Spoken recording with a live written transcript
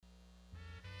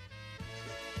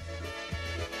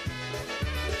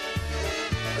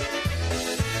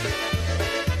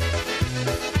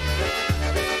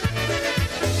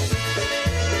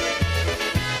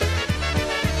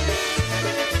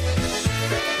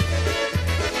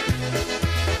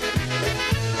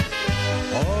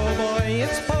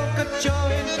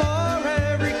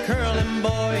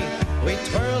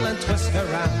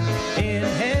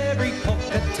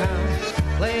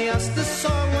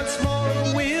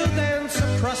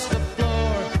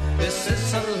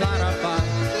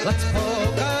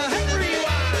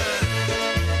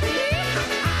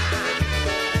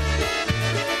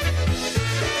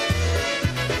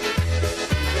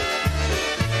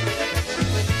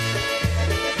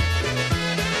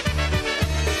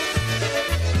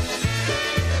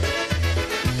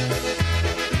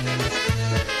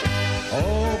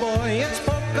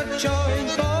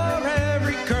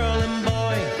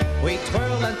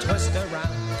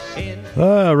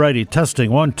Alrighty,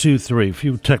 testing 1, 2, 3.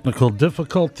 Few technical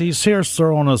difficulties here,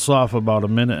 throwing us off about a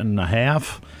minute and a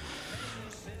half.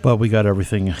 But we got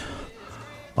everything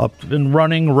up and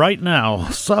running right now.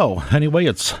 So, anyway,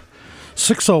 it's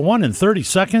 6:01 in 30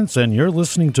 seconds, and you're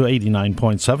listening to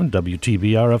 89.7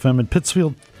 WTBR FM in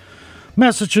Pittsfield,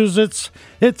 Massachusetts.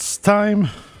 It's time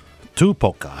to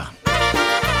polka.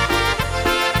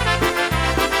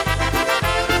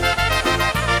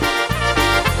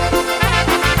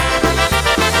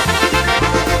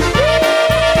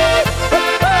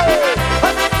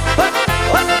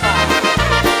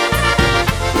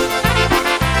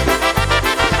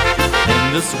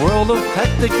 In this world of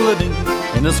hectic living,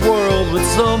 in this world with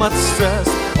so much stress,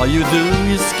 all you do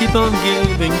is keep on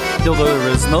giving till there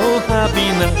is no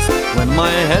happiness. When my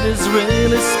head is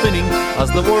really spinning as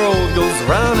the world goes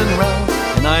round and round,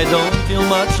 and I don't feel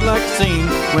much like singing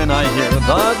when I hear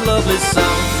that lovely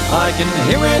sound. I can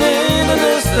hear it in the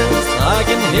distance, I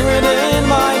can hear it in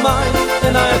my mind,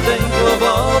 and I think of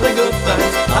all the good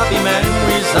times, happy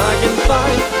memories I can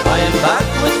find. I am back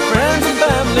with friends and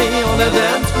family on the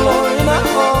dance floor in a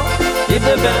hall. If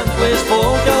the band plays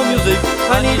polka music,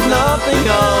 I need nothing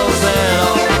else at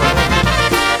all.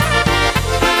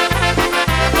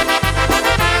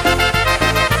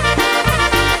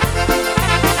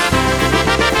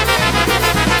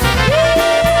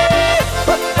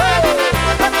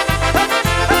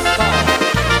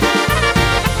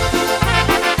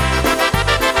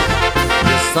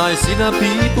 Yes, I see the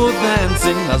people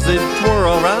dancing as they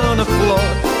twirl around the floor.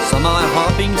 Some are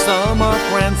hopping, some are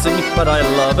prancing, but I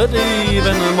love it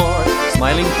even more.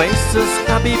 Smiling faces,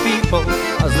 happy people,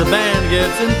 as the band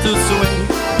gets into swing.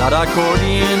 That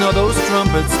accordion or those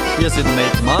trumpets, yes, it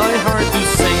makes my heart to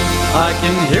sing. I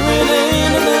can hear it in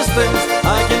the distance,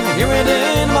 I can hear it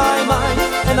in my mind,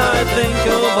 and I think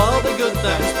of all the good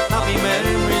times, happy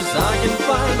memories I can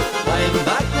find. I am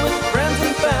back with friends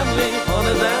and family on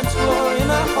the dance floor in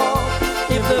a hall.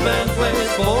 If the band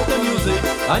plays polka music,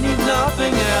 I need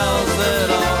nothing else at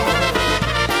all.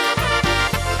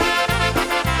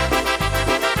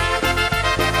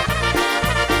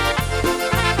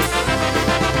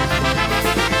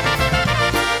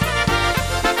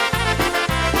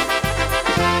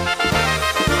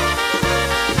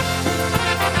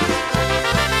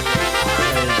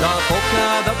 The polka,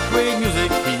 that great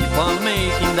music, keep on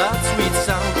making that sweet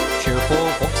sound. Cheerful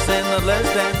folks and endless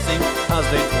dancing as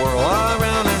they twirl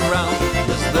around and round.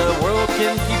 Yes, the world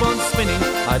can keep on spinning,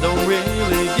 I don't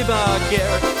really give a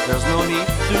care. There's no need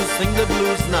to sing the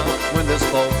blues now when there's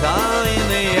polka in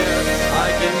the air. I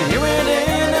can hear it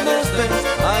in the distance,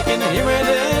 I can hear it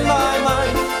in my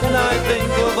mind, and I think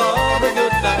of all the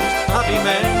good times, happy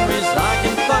memories I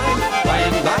can find. I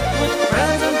am back with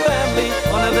friends and family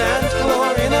on a dance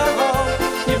floor in a hall.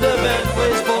 If the band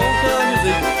plays polka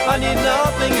music, I need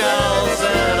nothing else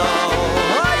at all.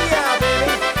 Oh yeah,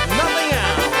 baby, nothing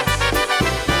else.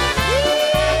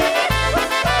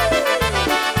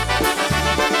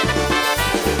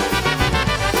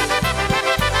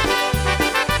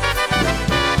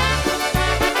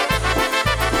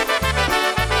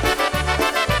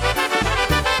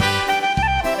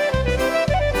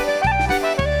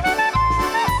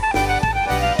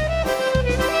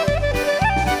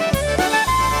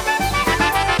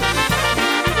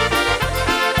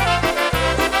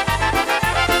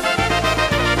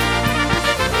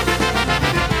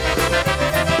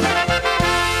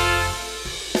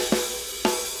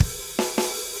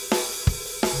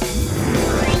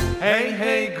 Hej,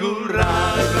 hej,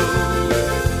 góralo,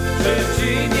 czy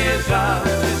ci nie żal,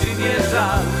 czy ci nie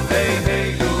żal? Hej,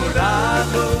 hej,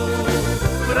 góralo,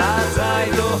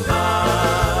 wracaj do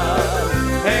chat.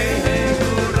 Hej, hej,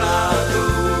 góralo,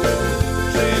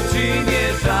 czy ci nie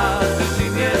żal, czy ci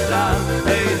nie żal?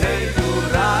 Hej, hej,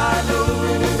 góralo,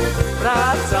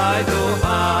 wracaj do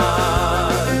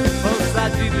chat.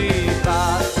 Posadzili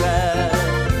pracę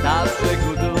na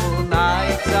brzegu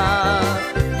Dunajca.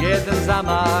 Jeden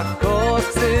zamach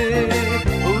kosy,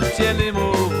 ucięli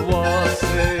mu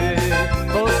włosy.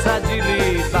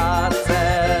 Posadzili tacę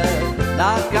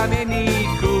na kamieni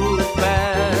kupę.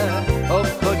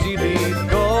 Obchodzili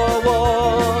w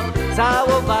koło,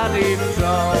 całowali w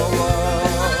czoło.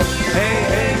 Hej,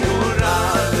 hej,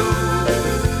 góralu,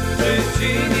 czy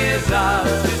ci nie żal,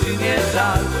 czy ci nie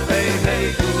żal? Hej,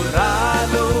 hej,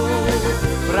 góralu,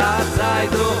 wracaj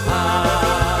do chat.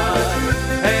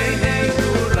 Hej, hej,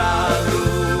 góralu,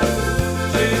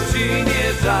 czy ci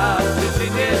nie żal, czy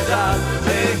ci nie żal?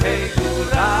 Hej, hej,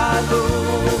 góralu,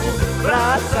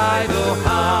 wracaj do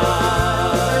chat.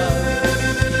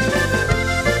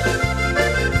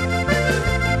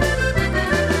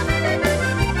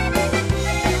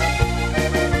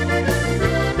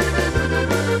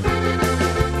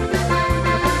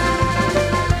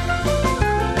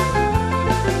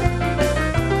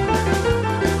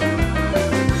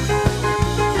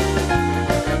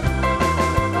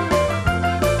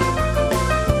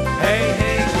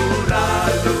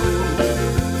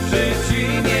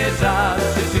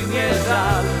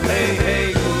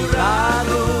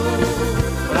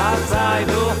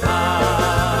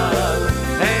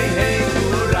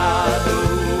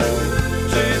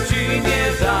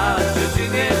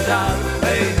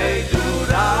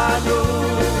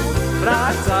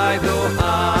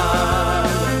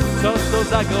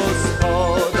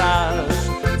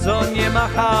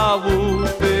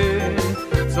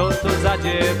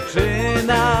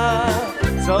 dziewczyna,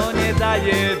 co nie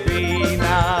daje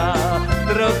wina.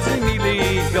 Drodzy mili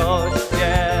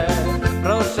goście,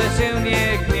 proszę się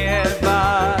nie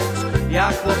gniewać,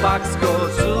 jak chłopak z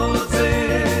Kossuth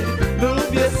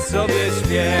lubię sobie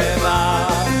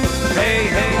śpiewać. Hej,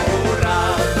 hej,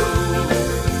 góralu,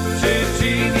 czy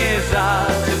ci nie żal,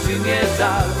 czy ci nie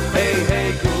żal? Hej, hej,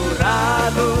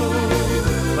 góralu,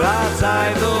 wracaj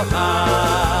do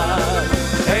chat.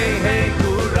 Hej, hej,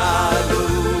 góralu,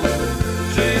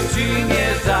 czy ci nie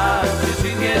żal, czy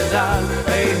ci nie żal?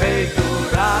 Hej, hej,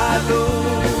 góralu,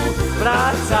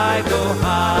 wracaj do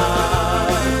chat.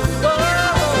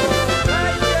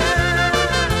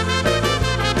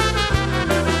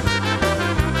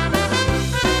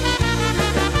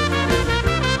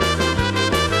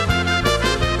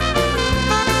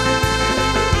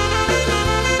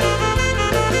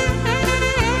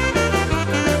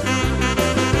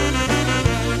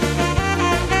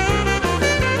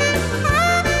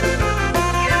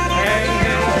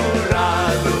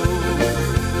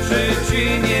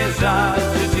 Żal,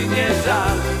 czy ci nie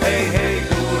żal? Hej, hej,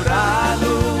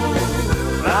 góralu,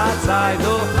 wracaj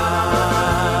do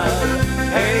chat.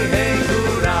 Hej, hej,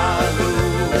 góralu,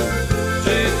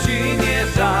 czy ci nie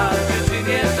żal, czy ci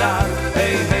nie żal?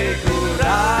 Hej, hej,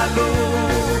 góralu,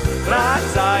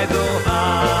 wracaj do chat.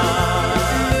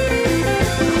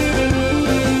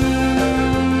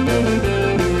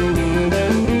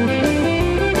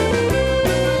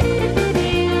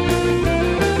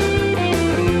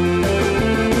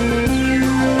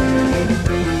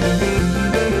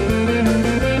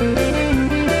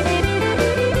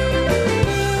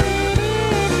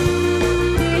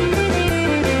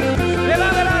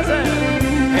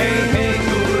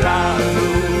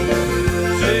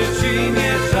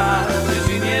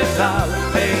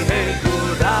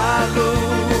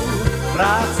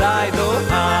 Wracaj do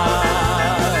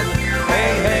chat.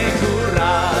 Hej, hej,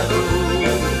 góralu,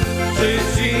 czy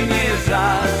ci nie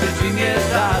żal, czy ci nie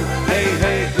żal? Hej,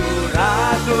 hej,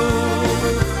 góralu,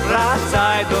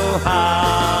 wracaj do chat.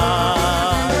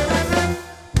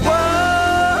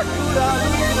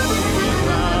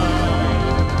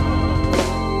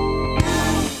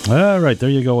 All right, there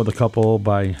you go with a couple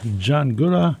by John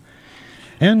Gura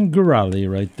and Gurali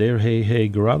right there. Hey, hey,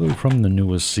 Guralu from the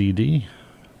newest CD,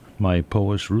 My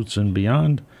Polish Roots and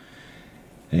Beyond.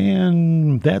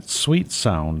 And that Sweet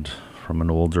Sound from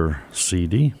an older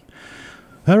CD.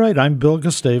 All right, I'm Bill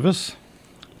Gustavus.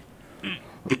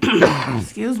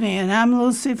 Excuse me, and I'm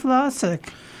Lucy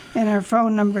Flossick. And our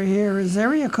phone number here is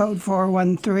area code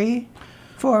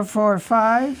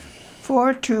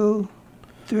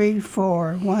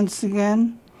 413-445-4234. Once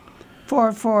again,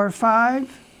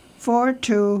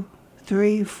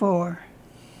 445-4234.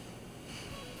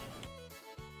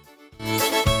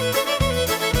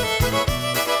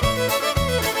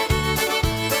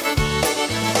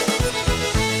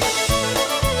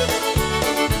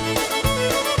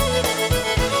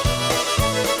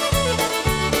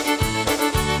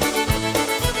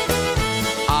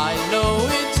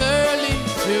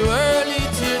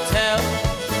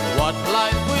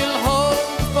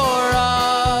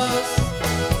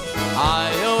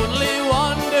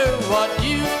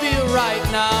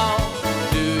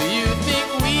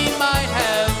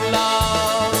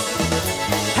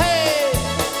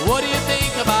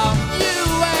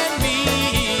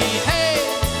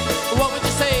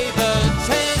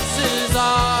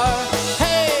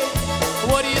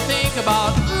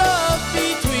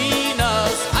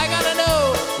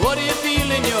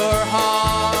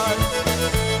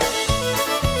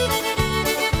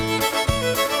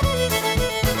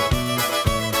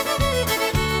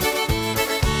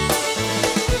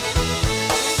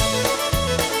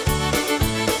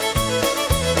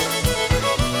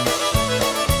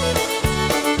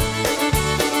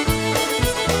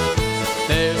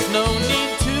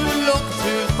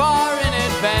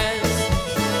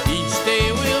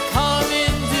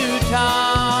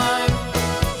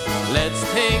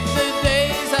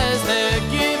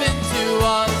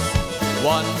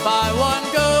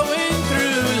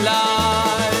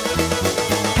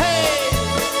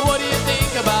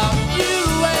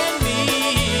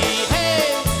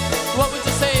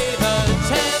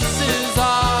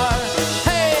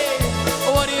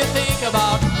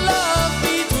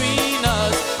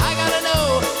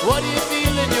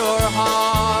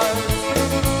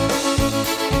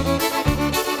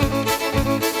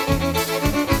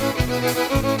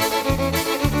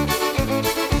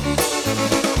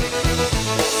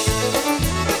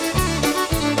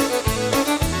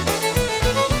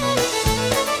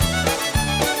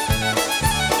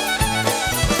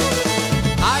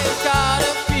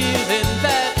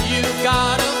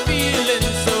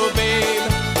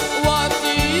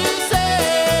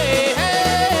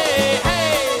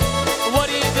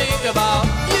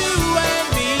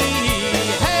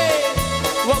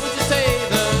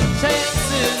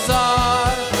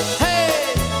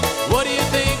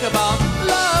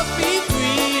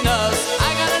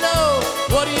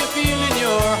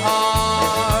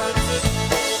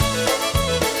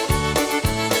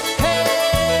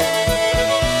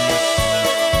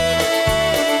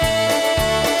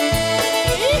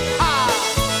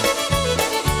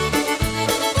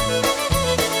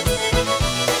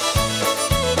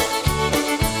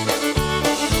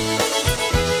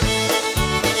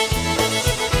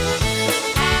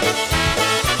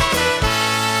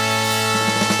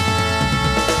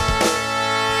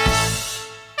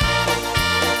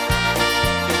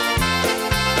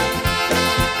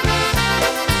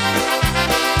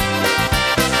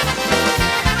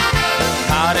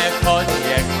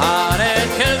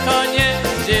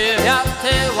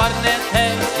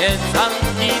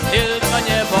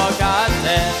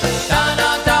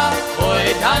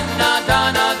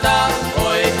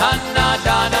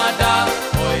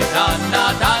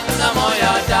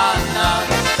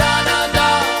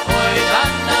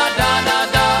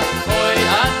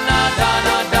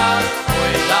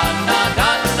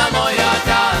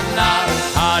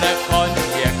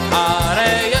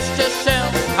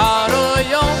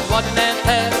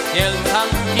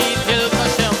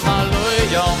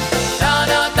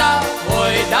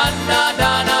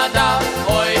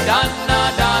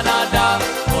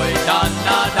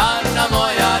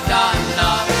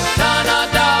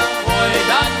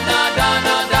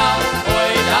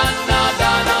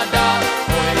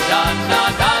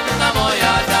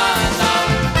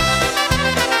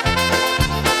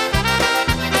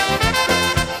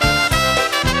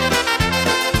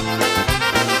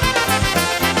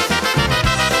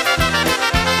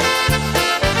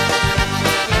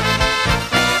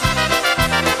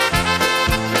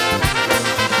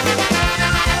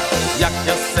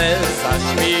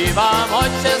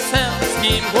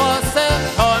 Niskim głosem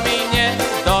to minie,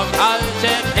 dok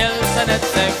alcie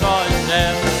pielsenece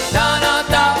kończę.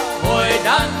 Da-na-da, oj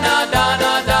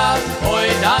da-na-da-na-da, oj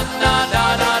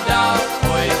da-na-da-na-da,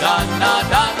 oj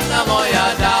da-na-da-na moja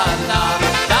dana.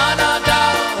 Da-na-da,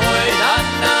 oj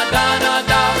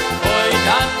da-na-da-na-da, oj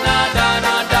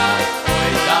da-na-da-na-da,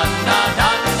 oj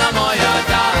da-na-da-na moja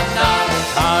dana.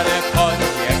 Parę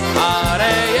konie,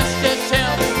 parę jeszcze się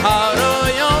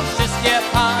parują, wszystkie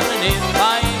panny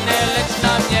fajne, lecz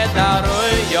na mnie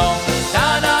darują.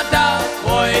 Da-na-da,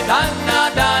 oj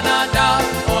da-na-da-na-da,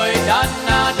 oj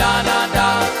da-na-da-na-da,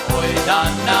 oj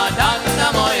da-na-da-na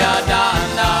moja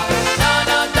dana.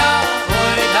 Da-na-da,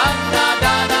 oj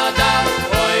da-na-da-na-da,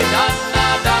 oj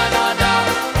da-na-da-na-da,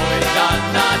 oj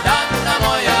da-na-da-na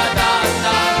moja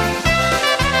dana.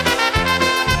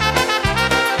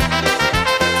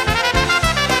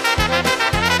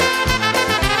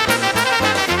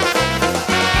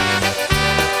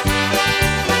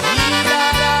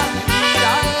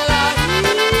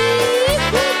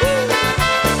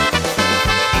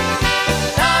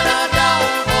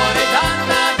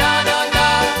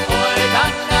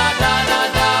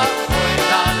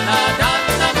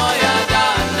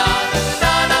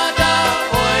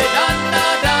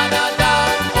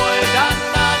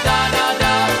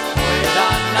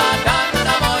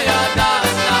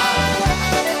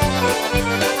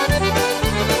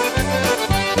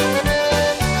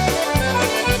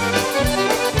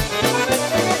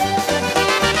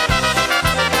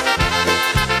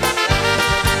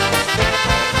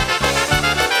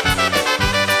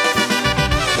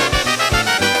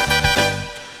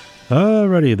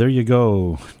 Alrighty, there you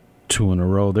go. 2 in a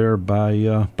row there by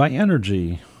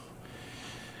Energy.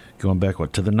 Going back,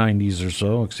 to the 90s or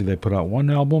so. See, they put out 1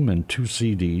 album and 2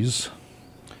 CDs.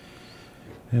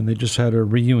 And they just had a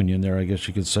reunion there, I guess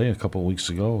you could say, a couple of weeks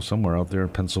ago, somewhere out there in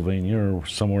Pennsylvania or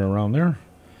somewhere around there.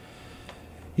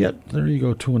 Yep, there you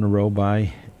go, 2 in a row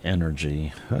by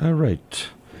Energy. All right.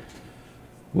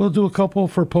 We'll do a couple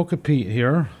for Polka Pete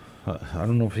here. I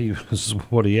don't know if this is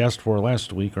what he asked for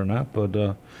last week or not, but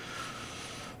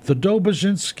the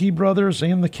Dobuzinski Brothers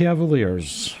and the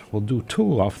Cavaliers. We'll do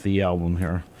 2 off the album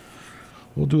here.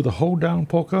 We'll do the Hoedown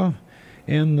Polka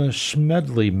and the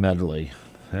Schmedley Medley.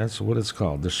 That's what it's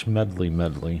called, the Schmedley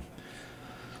Medley.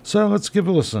 So let's give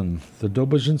a listen. The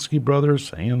Dobuzinski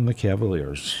Brothers and the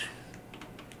Cavaliers.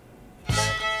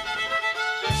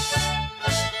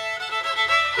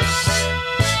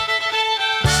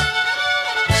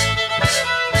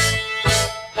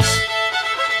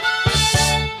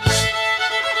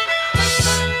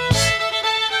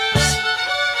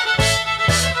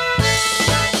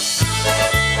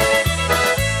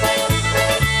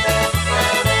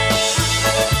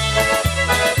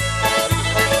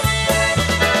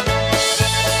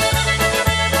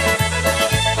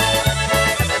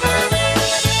 Da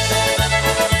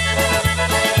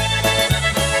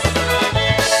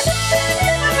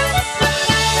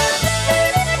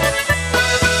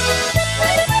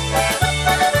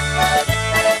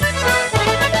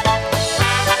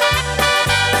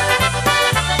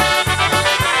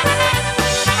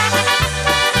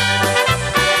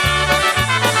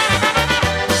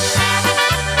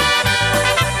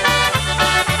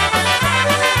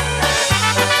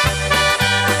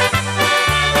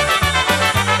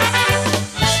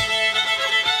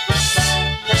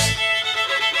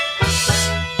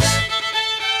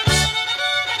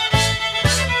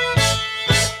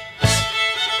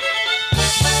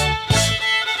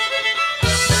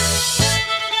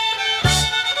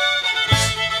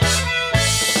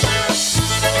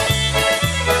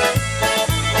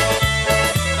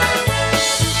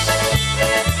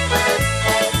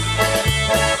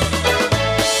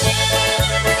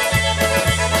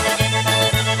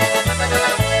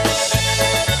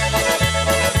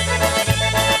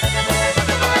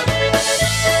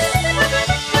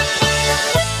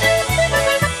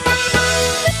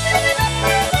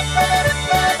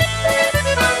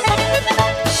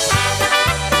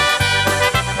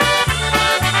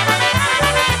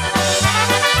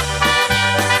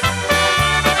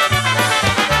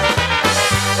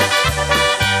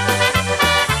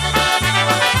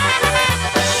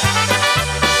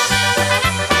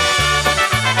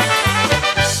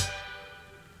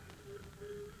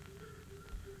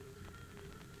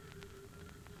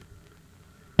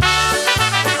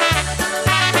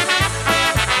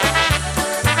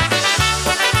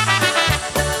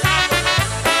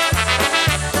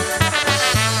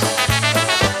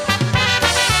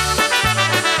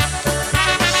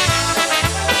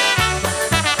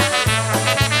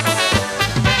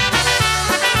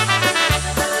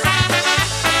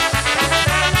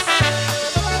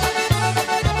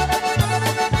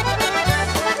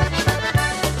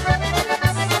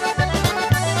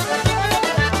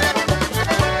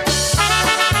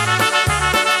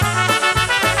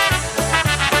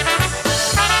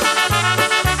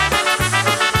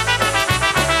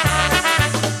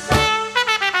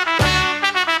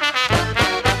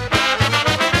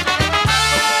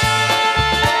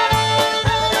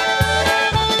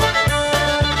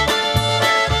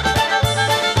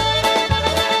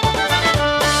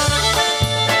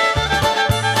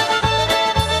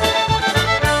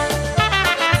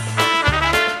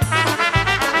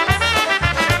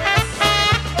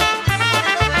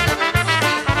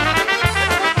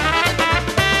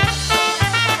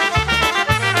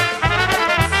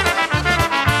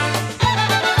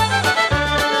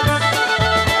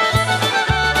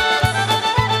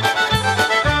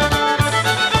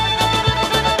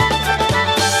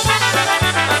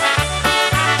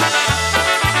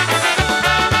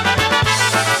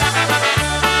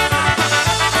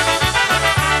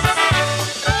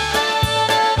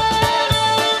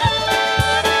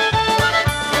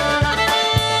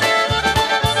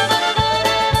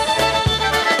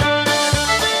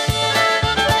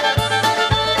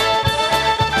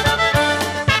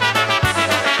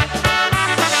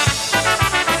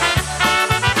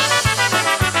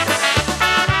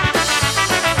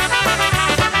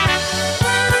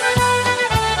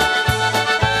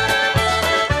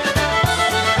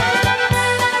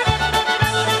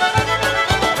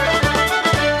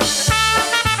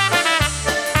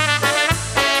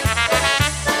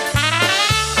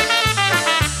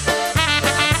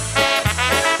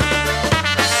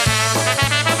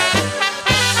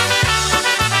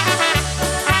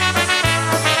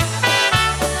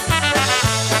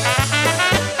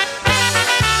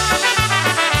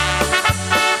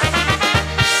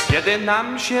Kiedy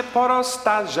nam się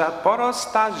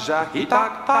poroztarza i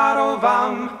tak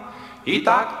tarowam.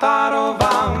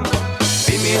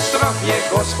 Wy mi zdrowie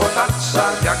gospodarca,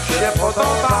 jak się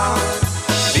podoba.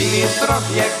 Wy mi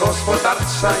zdrowie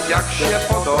gospodarca, jak się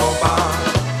podoba.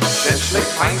 Przyszłych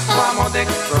państwa młodych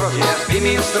zdrowie, wy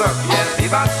mi zdrowie,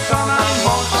 wybaczona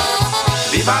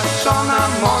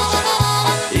moc.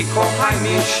 I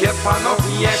kochajmy się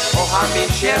panowie,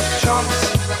 kochamy się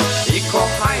ksiądz. I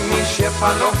kochajmy się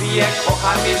panowie,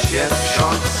 kochamy się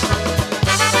ksiądz.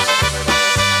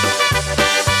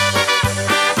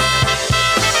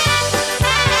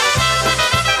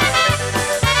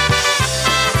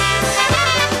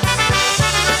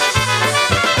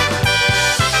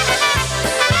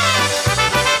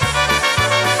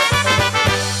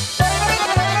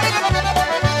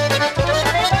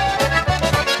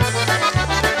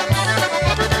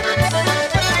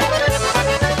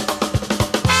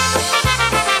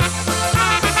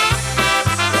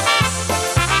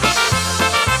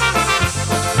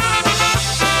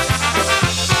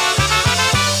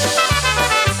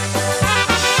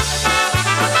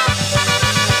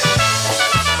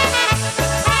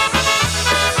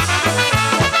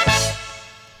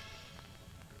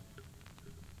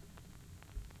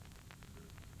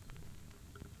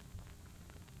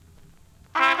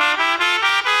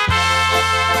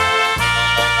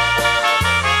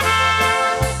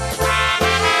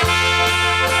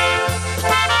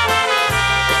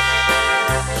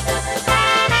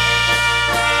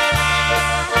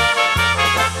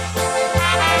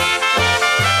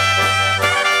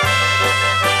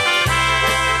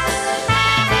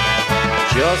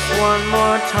 Just one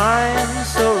more time,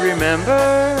 so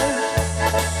remember,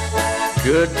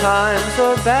 good times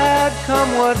or bad,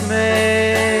 come what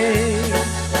may.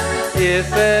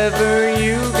 If ever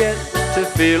you get to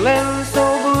feeling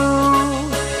so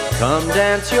blue, come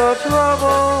dance your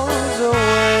troubles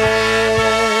away.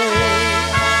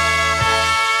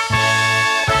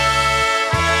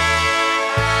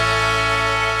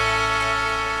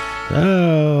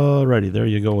 Alrighty, there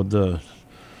you go with the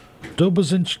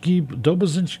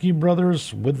Dobozinski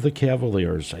brothers with the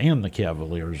Cavaliers, and the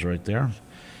Cavaliers right there.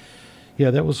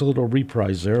 Yeah, that was a little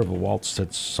reprise there of a waltz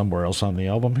that's somewhere else on the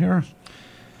album here.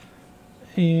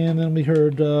 And then we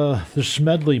heard the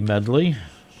Smedley Medley.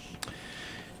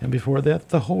 And before that,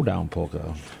 the Hoedown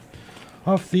Polka.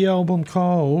 Off the album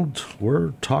called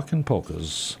We're Talking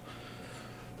Polkas.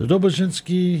 The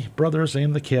Dobozinski brothers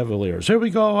and the Cavaliers. Here we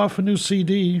go, off a new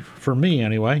CD, for me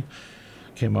anyway.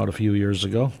 Came out a few years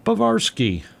ago.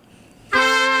 Bavarsky.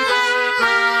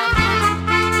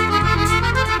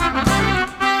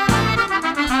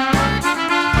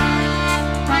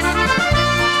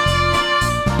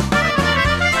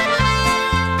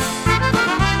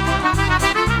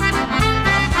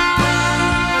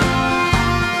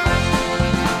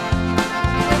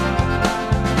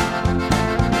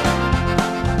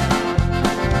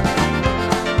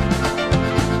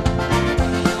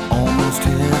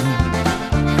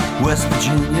 West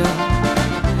Virginia,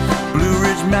 Blue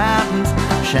Ridge Mountains,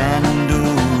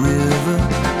 Shenandoah River.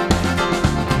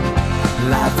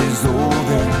 Life is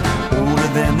older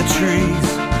than the trees,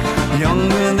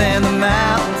 younger than the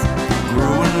mountains,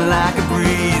 growing like a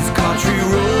breeze. Country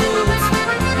roads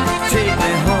take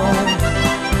me home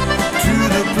to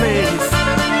the place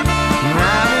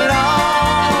I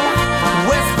belong.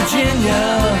 West Virginia,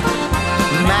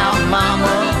 Mountain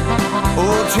Mama,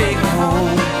 oh take me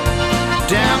home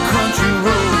down country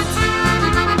roads.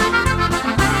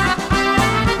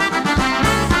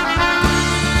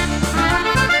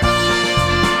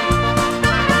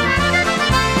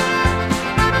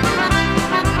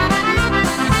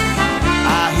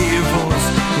 I hear a voice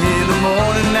in the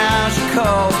morning now, she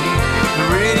calls me. The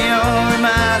radio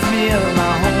reminds me of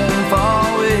my home far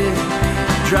away.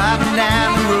 Driving down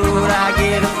the road, I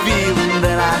get a feeling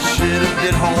that I should have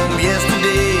been home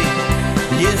yesterday.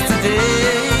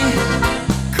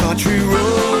 Country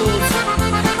roads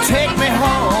take me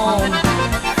home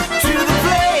to the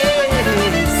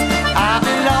place I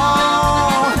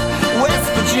belong. West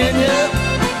Virginia,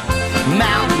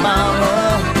 Mountain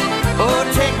Mama, oh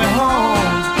take me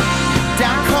home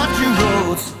down country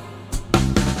roads.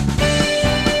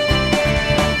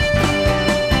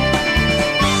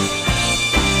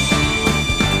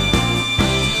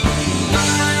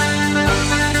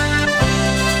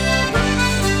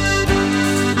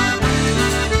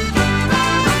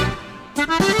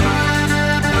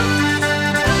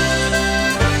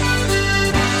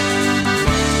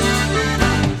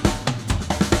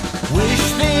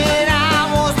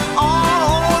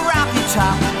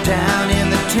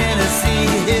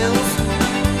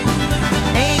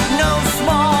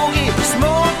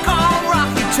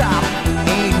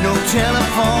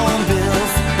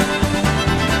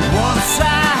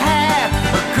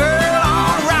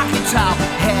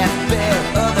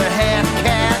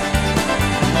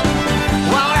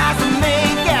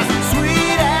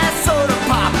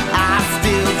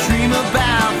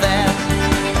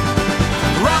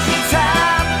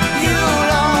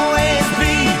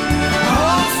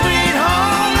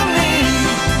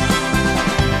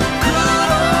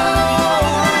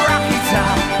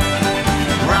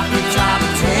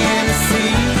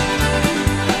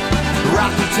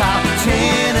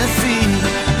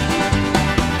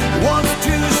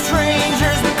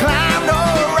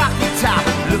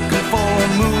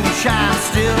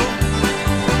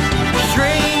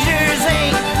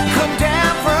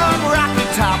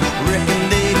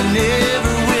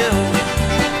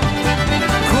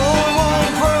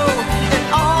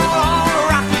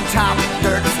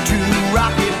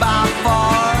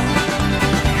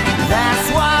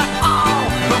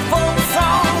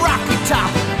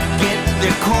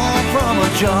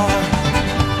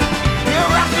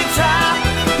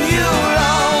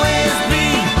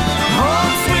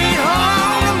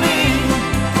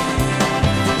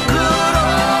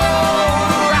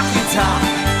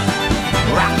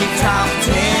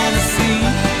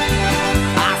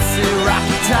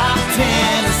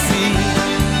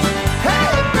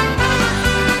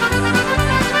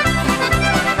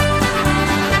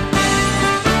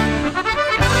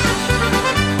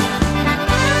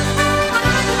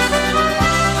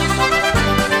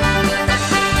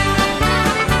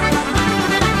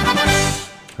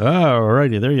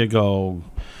 Alrighty, there you go.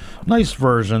 Nice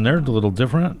version there, a little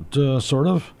different, sort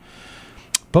of.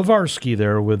 Bavarsky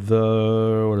there with,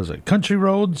 what is it, Country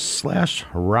Roads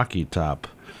 / Rocky Top.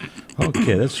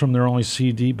 Okay, that's from their only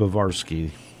CD,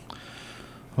 Bavarsky.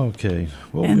 Okay,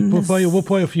 we'll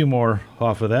play a few more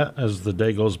off of that as the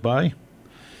day goes by.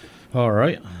 All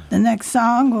right. The next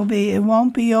song will be It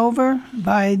Won't Be Over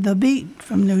by The Beat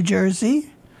from New Jersey.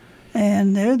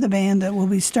 And they're the band that will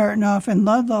be starting off in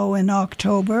Ludlow in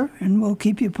October, and we'll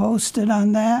keep you posted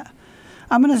on that.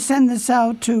 I'm going to send this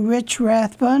out to Rich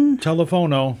Rathbun.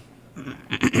 Telephono.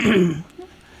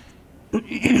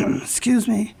 Excuse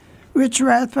me. Rich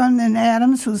Rathbun in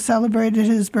Adams, who celebrated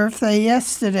his birthday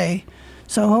yesterday.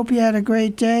 So hope you had a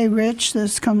great day, Rich.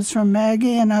 This comes from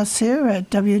Maggie and us here at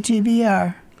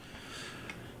WTBR.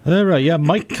 All right, yeah,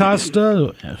 Mike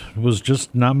Costa was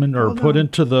just put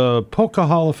into the Polka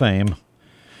Hall of Fame.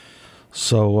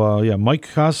 So, Mike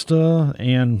Costa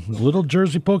and Little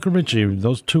Jersey Polka Richie,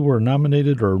 those two were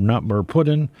nominated or put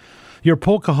in your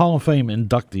Polka Hall of Fame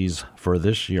inductees for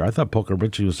this year. I thought Polka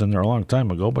Richie was in there a long time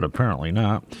ago, but apparently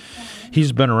not.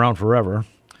 He's been around forever.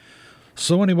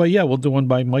 So anyway, yeah, we'll do one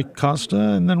by Mike Costa,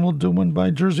 and then we'll do one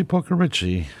by Jersey Polka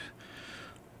Richie.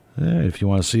 If you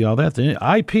want to see all that, the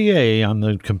IPA on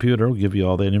the computer will give you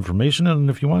all that information. And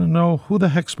if you want to know who the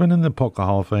heck's been in the Polka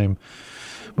Hall of Fame,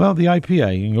 well, the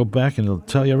IPA, you can go back and it'll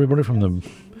tell you everybody from the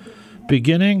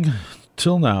beginning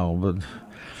till now. But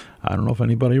I don't know if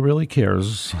anybody really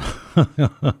cares.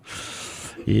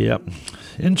 Yep.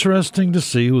 Interesting to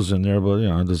see who's in there,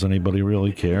 but, does anybody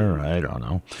really care? I don't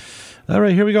know. All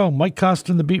right, here we go. Mike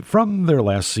Costa and the Beat from their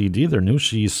last CD. Their new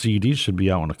CD should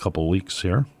be out in a couple weeks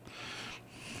here.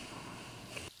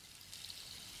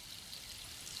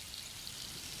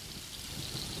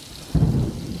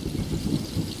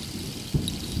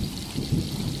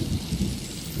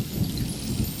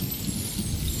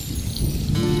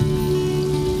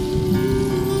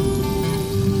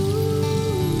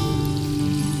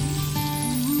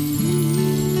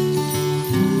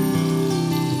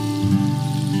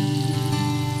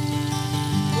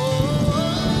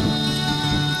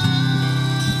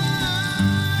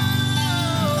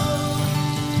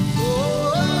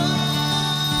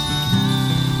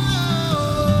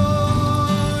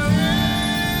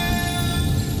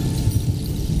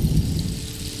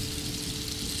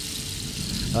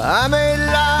 I may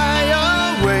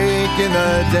lie awake in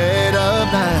the dead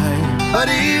of night, but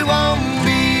it won't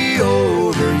be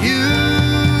over you.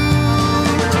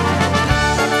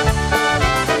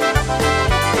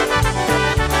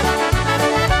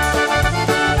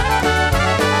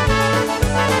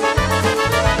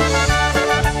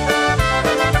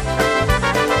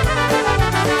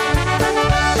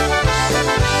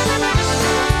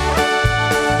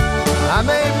 I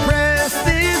may press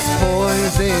this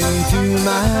poison to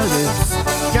my lips,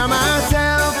 count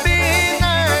myself in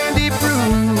 90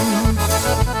 proof,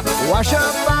 wash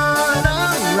up on the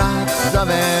rocks of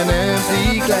an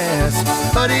empty glass,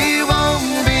 but it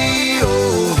won't be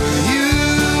over you.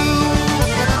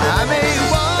 I may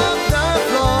walk the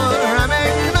floor, I may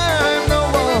climb the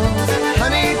walls,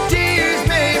 honey, tears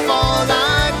may fall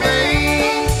like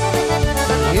rain.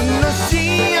 In the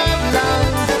sea of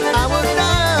love, I will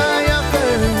die of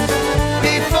thirst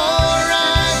before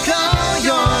I call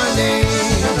your name.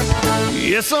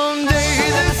 Yes, someday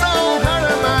this old heart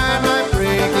of mine might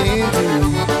break in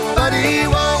two, but it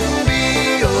won't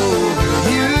be over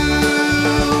you.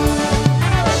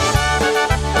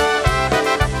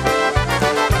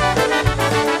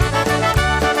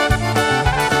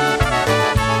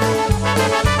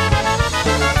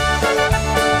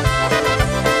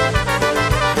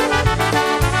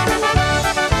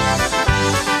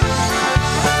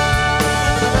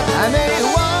 I may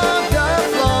walk the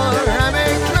floor, I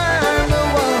may climb the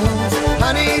walls,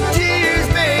 honey, tears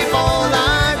may fall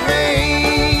like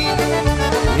rain.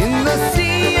 In the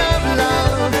sea of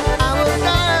love, I will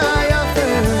die of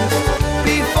thirst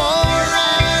before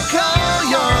I call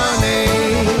your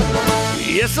name.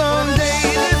 Yes, someday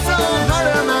this old heart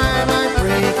of mine might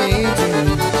break in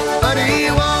two, but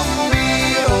it won't be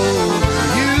over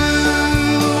you.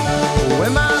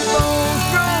 When my bones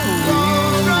grow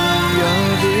weary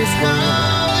of this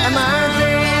world and my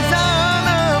days are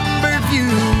numbered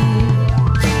few,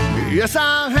 yes,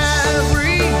 I'll have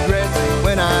regrets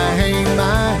when I hang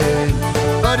my head,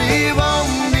 but it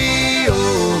won't be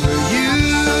over you.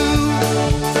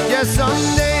 Yes,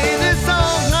 someday this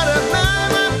old heart of mine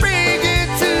might break in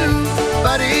two,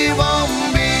 but it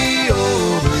won't be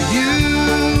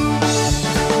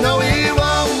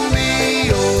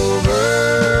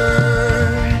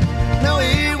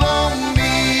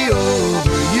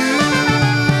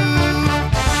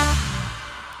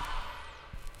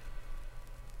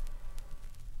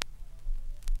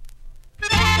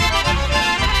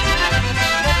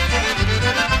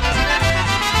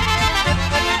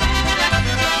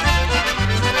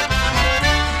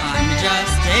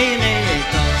a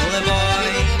little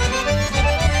boy.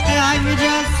 I'm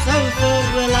just so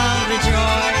full of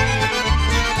joy.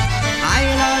 I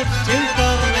love to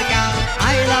polka,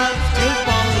 I love to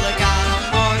polka,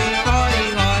 hoy, hoy,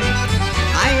 hoy.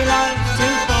 I love to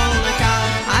polka,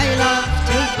 I love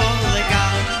to polka,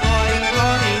 hoy,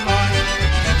 hoy, hoy.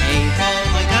 A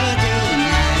polka tune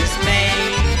has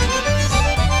space,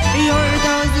 your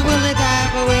toes will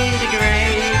tap away the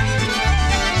gray.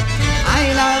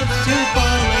 I love to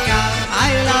polka,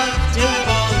 I love to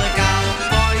polka,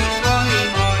 hoy, hoy,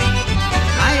 hoy.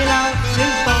 I love to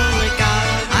polka,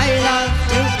 I love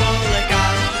to polka,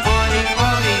 hoy,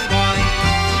 hoy, hoy.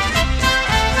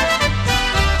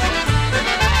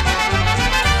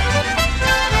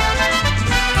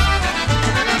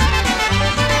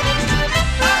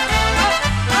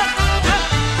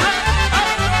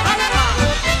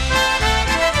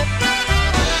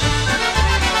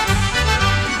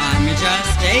 I'm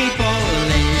just a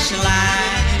Polish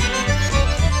lad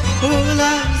who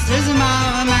loves his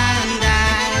mom and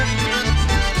dad.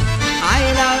 I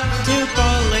love to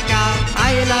polka,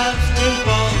 I love to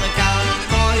polka,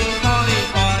 hoy, hoy,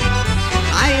 hoy.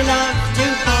 I love to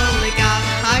polka,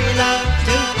 I love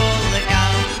to polka,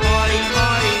 hoy,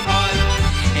 hoy, hoy.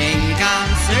 In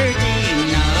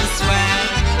concertina swell,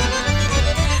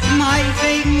 my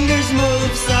fingers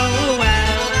move so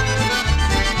well.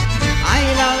 I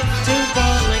love to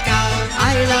polka,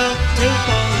 I love to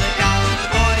polka,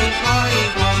 hoy, hoy,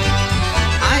 hoy.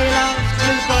 I love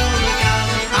to polka,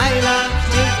 I love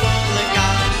to polka,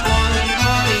 hoy,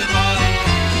 hoy, hoy.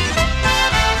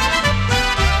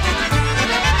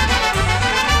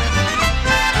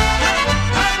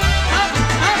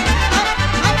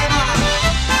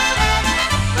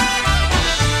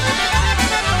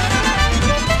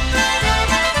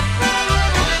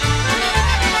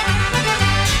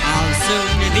 I'll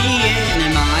soon be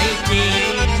in my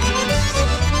teens,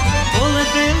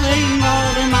 fulfilling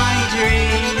all of my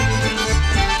dreams.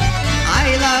 I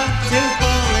love to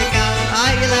polka,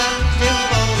 I love to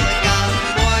polka,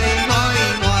 hoy, hoy,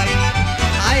 hoy.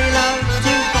 I love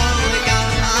to polka,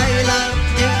 I love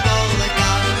to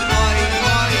polka, hoy,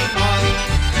 hoy, hoy.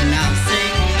 Now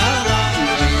sing along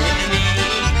with me,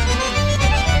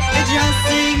 just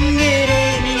sing it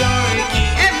in your key.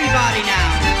 Everybody now.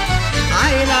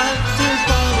 I love to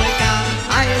polka,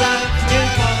 I love to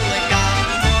polka,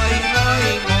 hoy, hoy,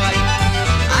 hoy.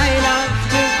 I love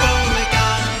to polka,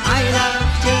 I love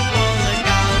to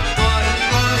polka, hoy,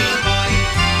 hoy, hoy.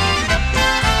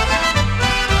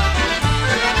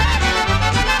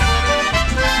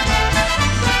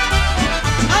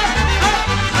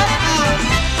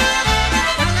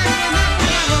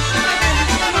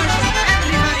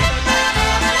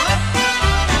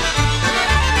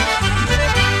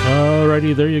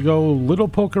 Alrighty, there you go. Little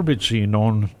Polka Richie,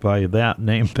 known by that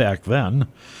name back then,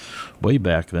 way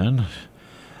back then.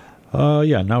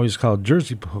 Yeah, now he's called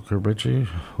Jersey Polka Richie.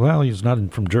 Well, he's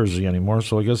not from Jersey anymore,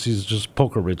 so I guess he's just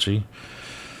Polka Richie.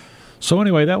 So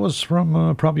anyway, that was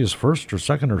from probably his first or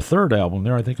second or third album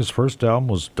there. I think his first album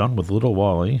was done with Little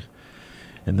Wally.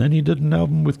 And then he did an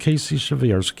album with Casey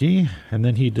Shaversky. And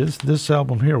then he did this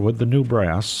album here with the New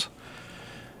Brass.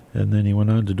 And then he went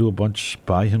on to do a bunch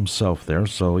by himself there.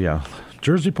 So, yeah,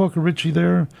 Jersey Polka Richie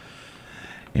there.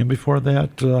 And before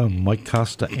that, Mike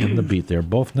Costa and The Beat. They're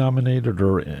both nominated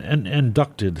or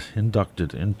inducted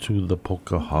into the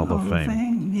Polka Hall of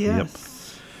Fame.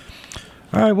 Yes. Yep.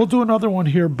 All right, we'll do another one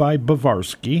here by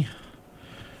Bavarsky.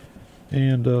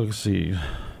 And let's see.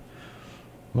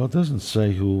 Well, it doesn't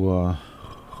say who.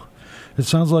 It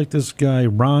sounds like this guy,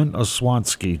 Ron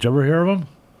Oswansky. Did you ever hear of him?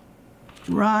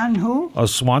 Ron who?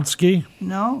 Oswansky?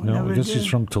 No, No, never I guess did. he's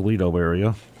from Toledo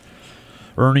area.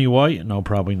 Ernie White? No,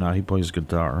 probably not. He plays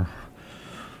guitar.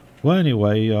 Well,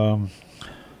 anyway,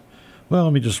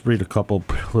 let me just read a couple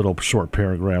little short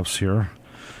paragraphs here.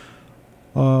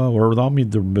 Or I'll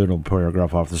read the middle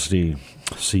paragraph off the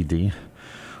CD.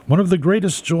 One of the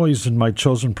greatest joys in my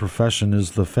chosen profession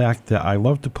is the fact that I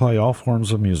love to play all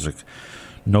forms of music.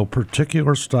 No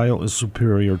particular style is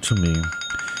superior to me.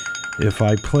 If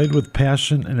I played with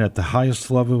passion and at the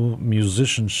highest level of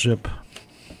musicianship,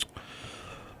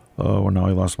 now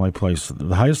I lost my place.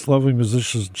 The highest level of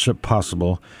musicianship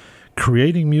possible.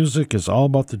 Creating music is all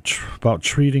about about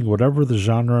treating whatever the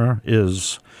genre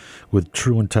is with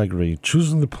true integrity,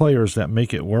 choosing the players that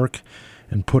make it work,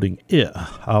 and putting it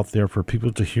out there for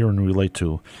people to hear and relate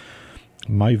to.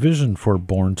 My vision for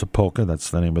Born to Polka, that's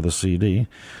the name of the CD,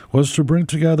 was to bring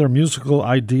together musical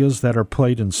ideas that are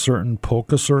played in certain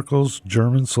polka circles,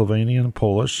 German, Slovenian, and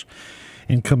Polish,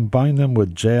 and combine them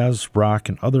with jazz, rock,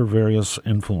 and other various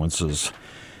influences.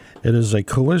 It is a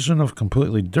collision of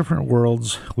completely different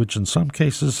worlds, which in some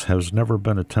cases has never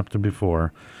been attempted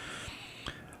before.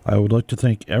 I would like to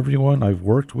thank everyone I've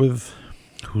worked with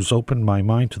who's opened my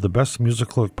mind to the best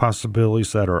musical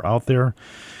possibilities that are out there,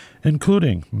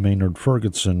 including Maynard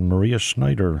Ferguson, Maria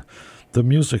Schneider, The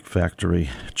Music Factory,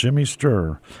 Jimmy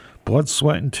Sturr, Blood,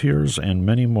 Sweat, and Tears, and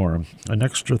many more. An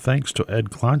extra thanks to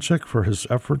Ed Klonchik for his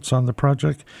efforts on the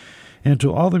project, and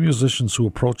to all the musicians who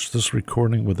approached this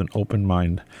recording with an open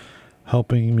mind,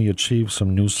 helping me achieve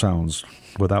some new sounds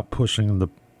without pushing the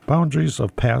boundaries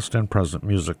of past and present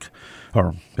music.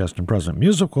 Or past and present.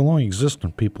 Music will only exist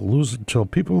until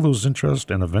people lose interest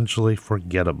and eventually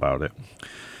forget about it.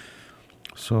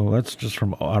 So that's just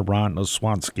from Ron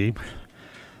Oswansky.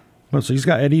 So he's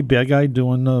got Eddie Big Eye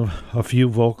doing a few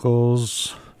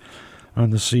vocals on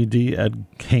the CD.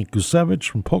 Hank Gusevich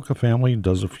from Polka Family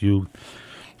does a few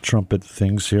trumpet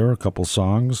things here, a couple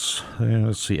songs.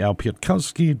 Let's see, Al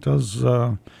Pietkowski does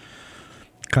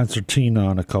concertina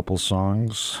on a couple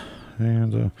songs.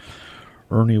 And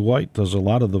Ernie White does a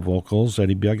lot of the vocals.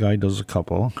 Eddie Big Eye does a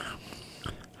couple.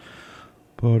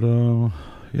 But,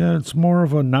 yeah, it's more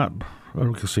of a not... I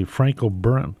can see Franco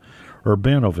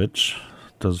Urbanovich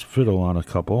does fiddle on a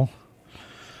couple.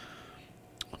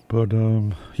 But,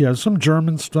 yeah, some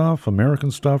German stuff,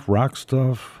 American stuff, rock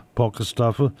stuff, polka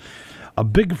stuff. A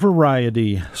big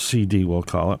variety CD, we'll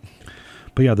call it.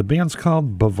 But, yeah, the band's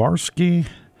called Bavarsky,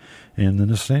 and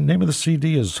the name of the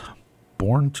CD is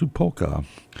Born to Polka.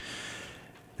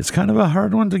 It's kind of a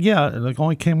hard one to get. It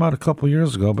only came out a couple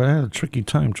years ago, but I had a tricky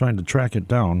time trying to track it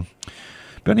down.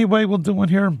 But anyway, we'll do one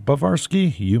here.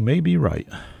 Bavarsky, You May Be Right.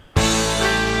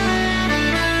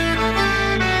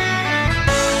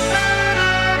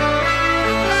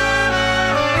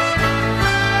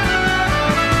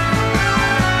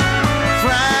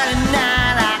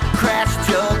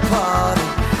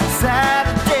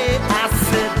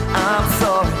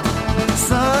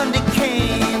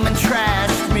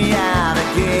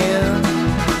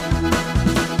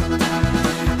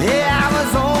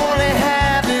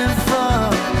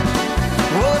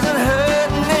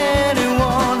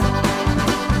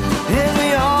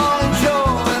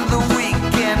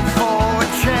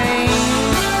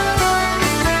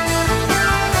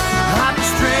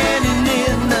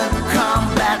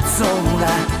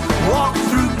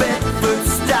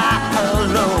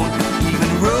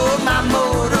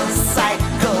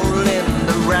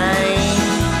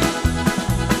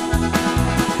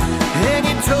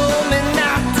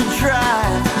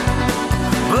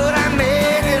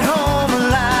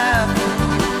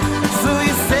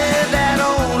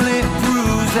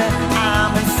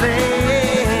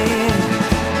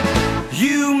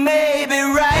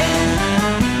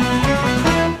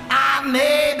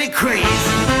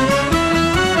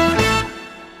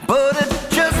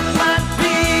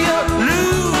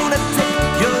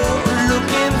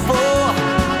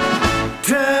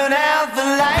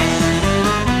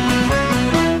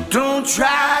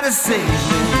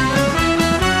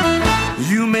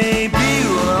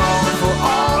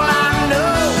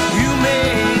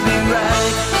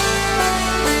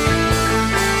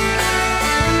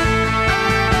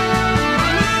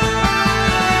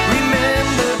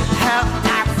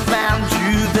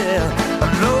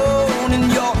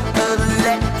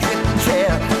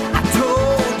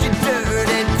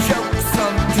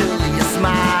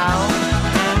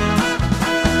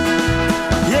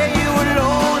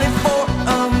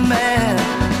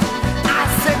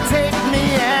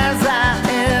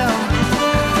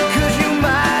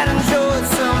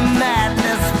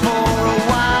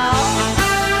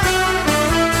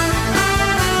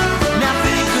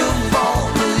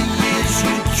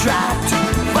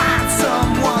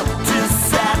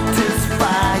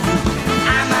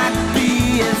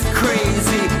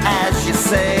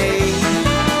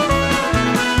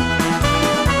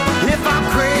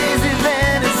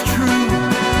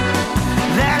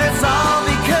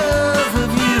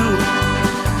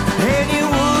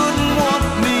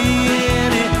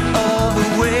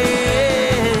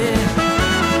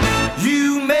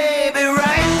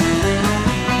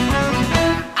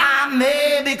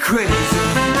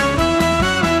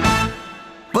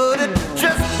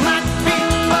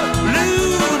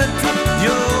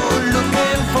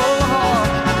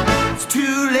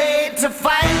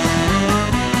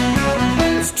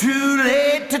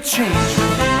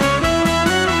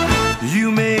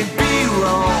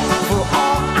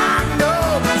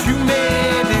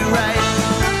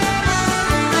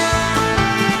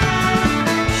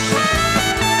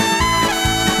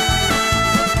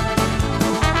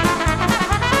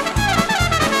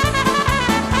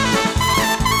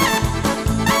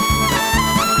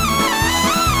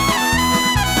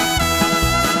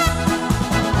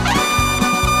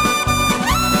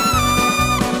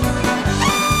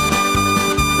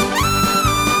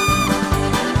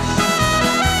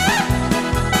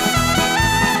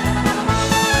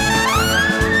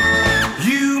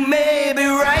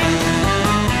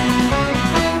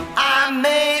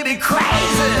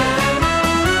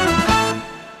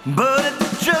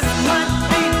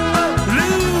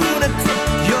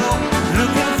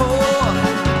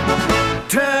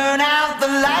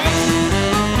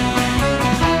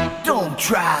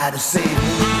 try to save me.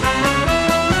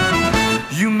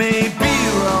 You may be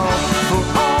wrong, for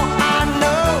all I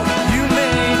know, you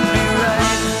may be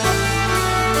right.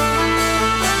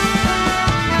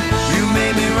 You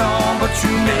may be wrong, but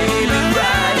you may be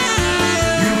right.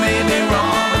 You may be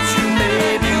wrong, but you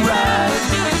may be right.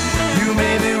 You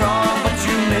may be wrong, but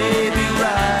you may be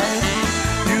right.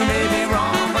 You may be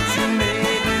wrong, but you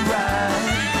may be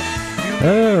right.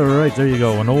 All right, there you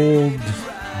go. An old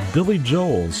Billy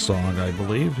Joel song, I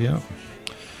believe. Yeah.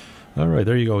 All right,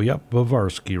 there you go. Yep,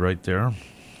 Bavarsky right there.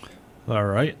 All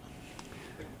right.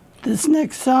 This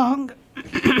next song,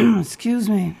 excuse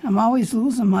me, I'm always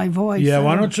losing my voice. Yeah,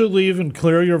 why don't you leave and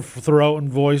clear your throat and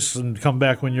voice and come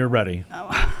back when you're ready?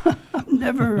 I'm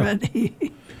never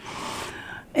ready.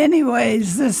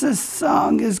 Anyways, this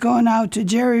song is going out to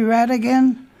Jerry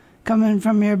Radigan, coming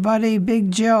from your buddy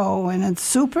Big Joe, and it's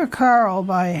Super Carl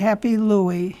by Happy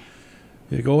Louie.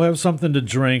 Yeah, go have something to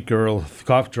drink or a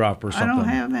cough drop or something. I don't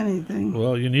have anything.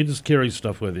 Well, you need to carry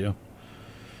stuff with you.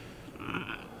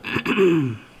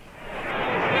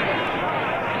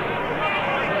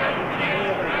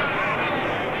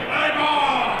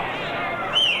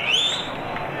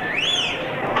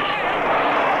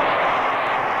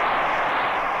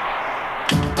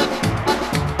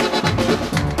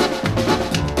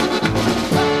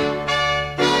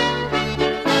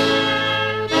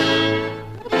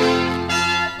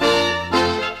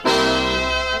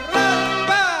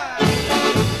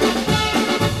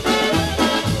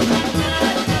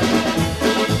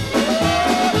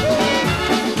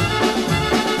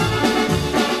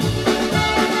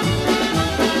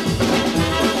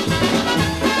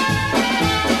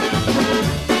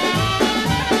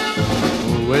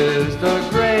 Who is the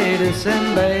greatest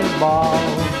in baseball?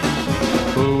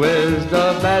 Who is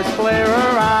the best player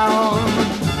around?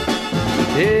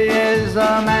 He is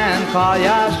a man called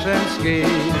Yastrzemski.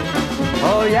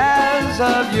 Oh yes,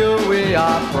 of you we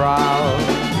are proud.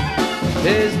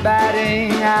 His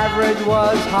batting average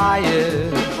was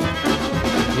highest.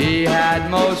 He had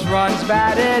most runs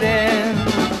batted in.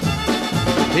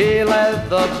 He led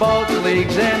the both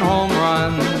leagues in home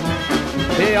runs.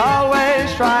 He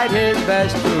always tried his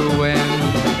best to win.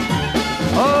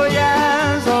 Oh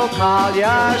yes, oh Carl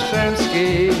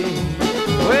Yastrzemski,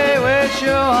 we wish you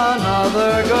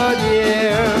another good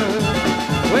year.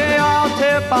 We all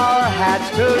tip our hats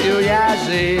to you,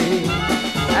 Yazzie,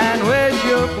 and wish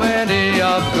you plenty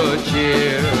of good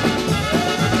cheer.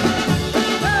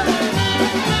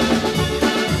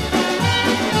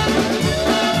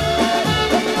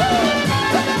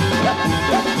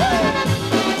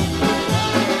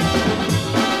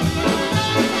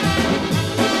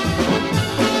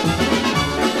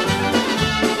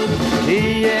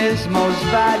 He is most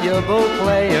valuable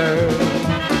player.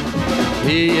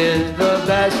 He is the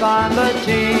best on the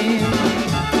team.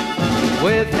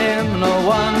 With him no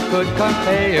one could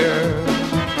compare.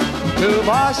 To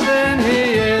Boston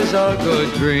he is a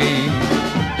good dream.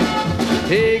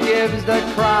 He gives the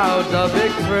crowds a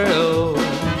big thrill.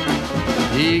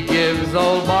 He gives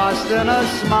old Boston a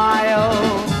smile.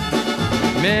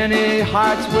 Many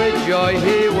hearts with joy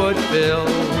he would fill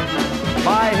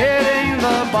by hitting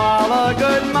the ball a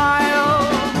good mile.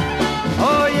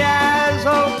 Oh yes,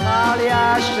 oh Carl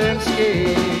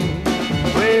Yastrzemski,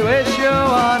 we wish you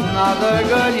another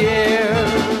good year.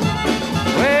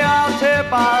 We all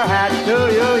tip our hats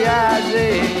to you,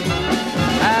 Yazzie,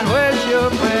 and wish you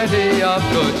plenty of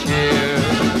good cheer.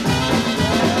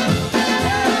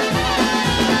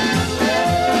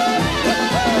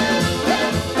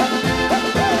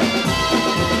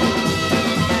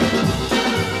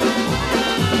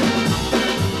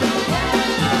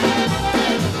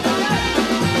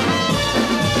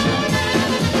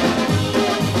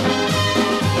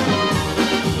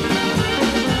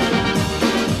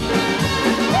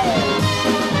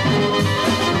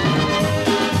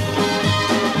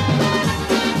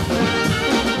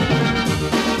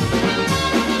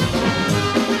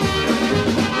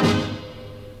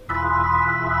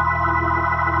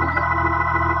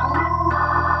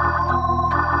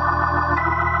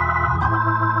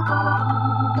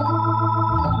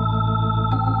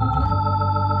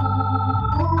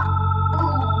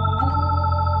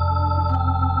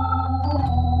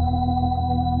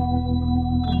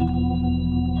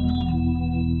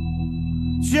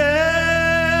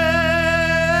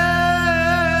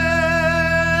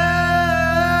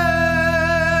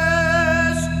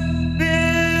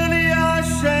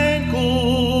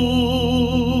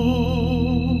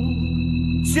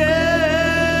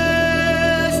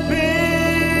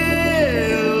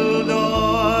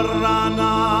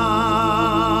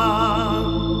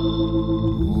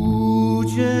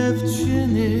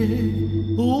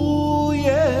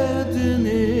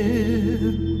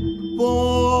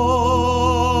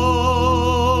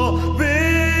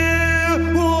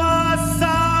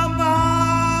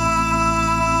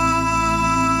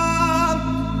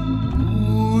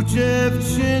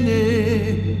 dziewczyny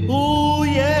u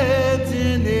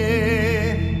jedyny.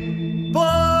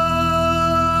 Była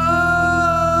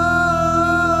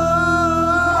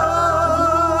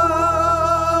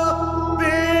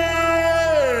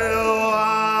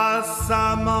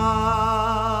sama.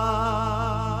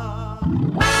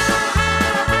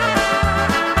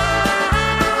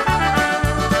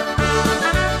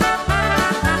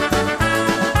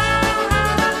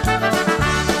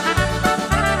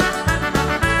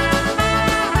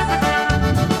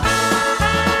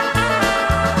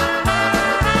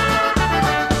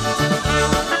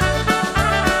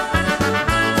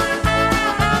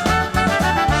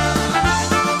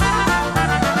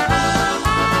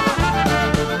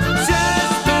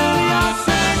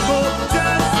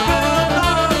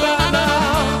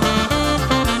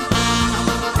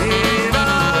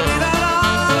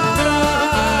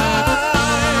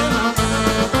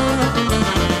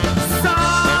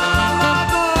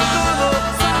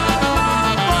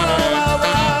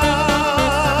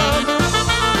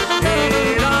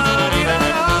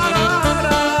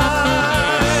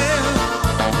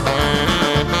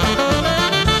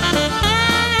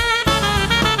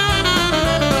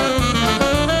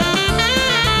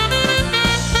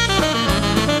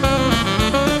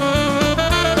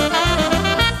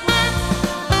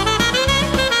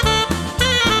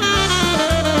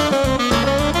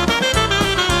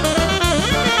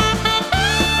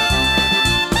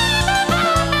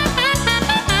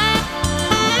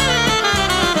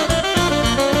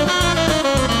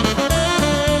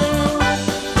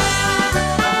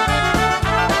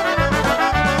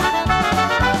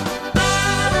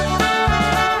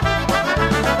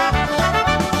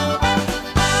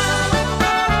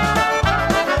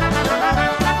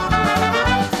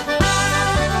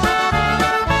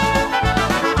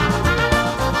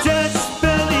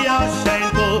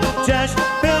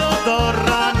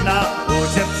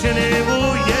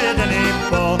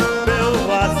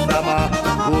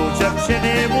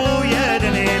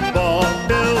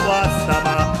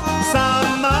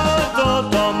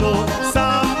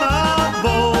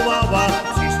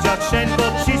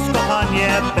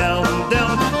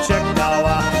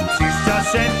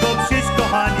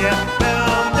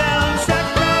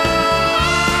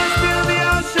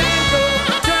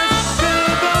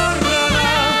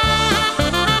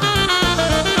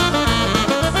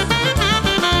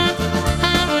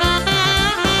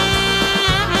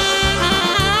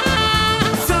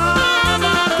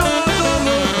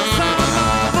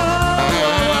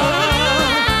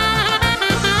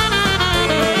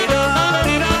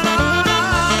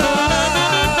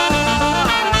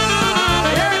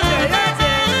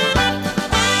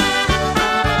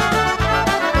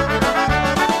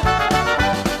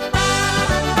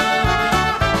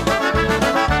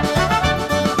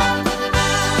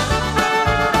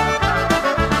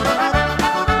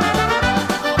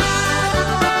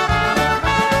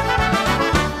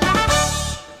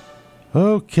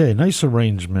 Okay, nice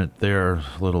arrangement there. A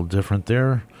little different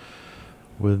there.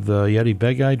 With Yeti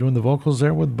Begai doing the vocals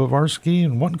there with Bavarsky,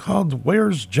 and one called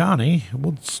Where's Johnny?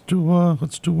 Let's do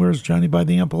Where's Johnny by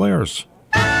the Ampalaires.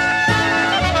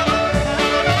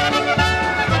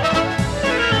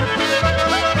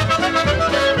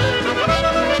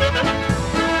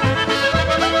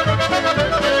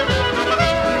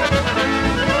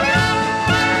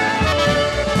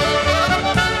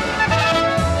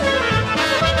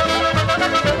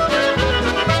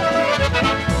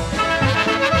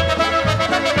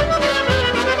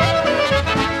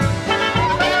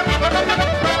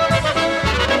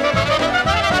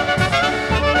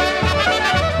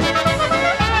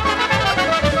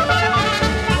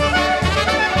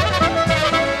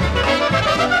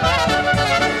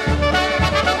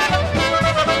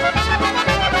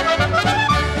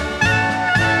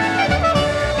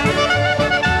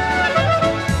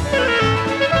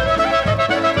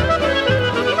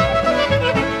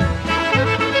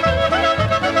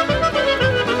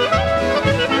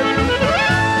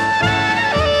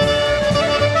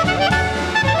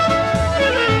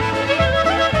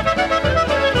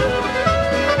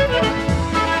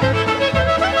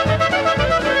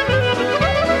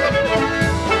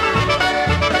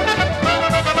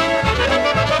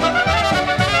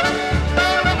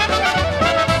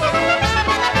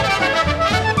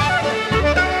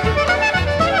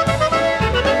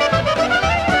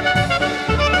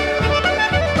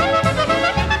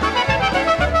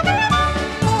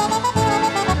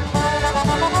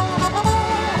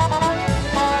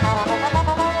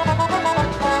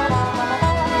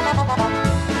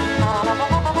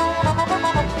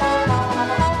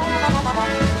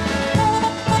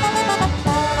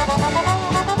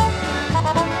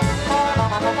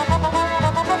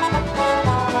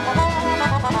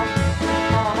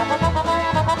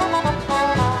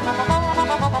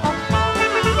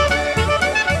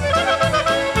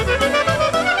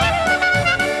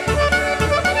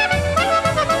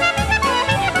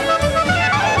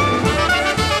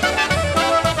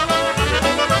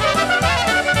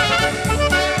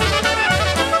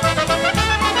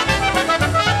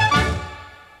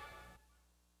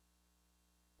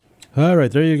 All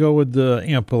right, there you go with the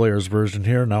Ampliers version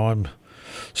here. Now I'm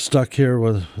stuck here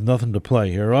with nothing to play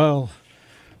here. Well,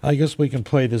 I guess we can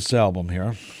play this album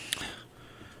here.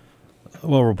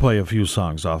 Well, we'll play a few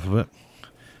songs off of it.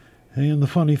 And the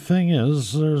funny thing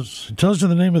is, it tells you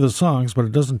the name of the songs, but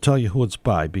it doesn't tell you who it's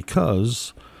by,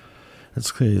 because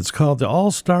it's called the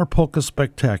All-Star Polka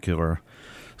Spectacular,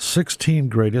 16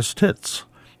 Greatest Hits,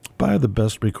 by the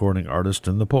best recording artist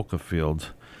in the polka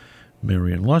field.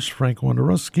 Marion Lush, Frank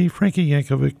Wondorowski, Frankie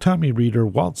Yankovic, Tommy Reeder,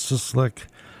 Walt Sislik,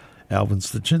 Alvin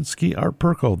Stachinsky, Art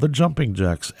Perko, The Jumping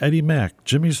Jacks, Eddie Mack,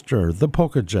 Jimmy Sturr, The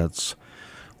Polka Jets,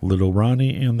 Little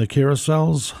Ronnie and the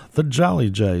Carousels, The Jolly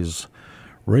Jays,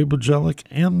 Ray Bujelic,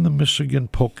 and the Michigan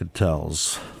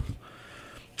Polka-Tels.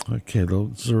 Okay,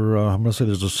 those are, I'm going to say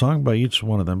there's a song by each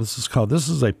one of them. This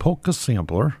is a polka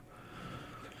sampler,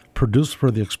 produced for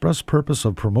the express purpose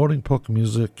of promoting polka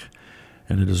music,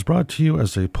 and it is brought to you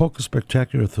as a polka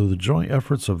spectacular through the joint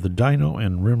efforts of the Dino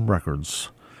and Rim Records.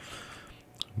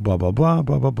 Blah, blah, blah,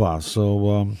 blah, blah, blah.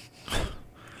 So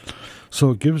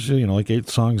it gives you, like 8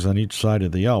 songs on each side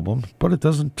of the album, but it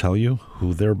doesn't tell you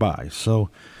who they're by. So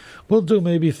we'll do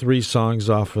maybe 3 songs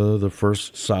off of the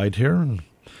first side here. And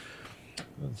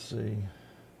let's see.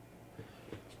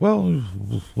 Well,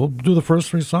 we'll do the first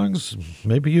 3 songs.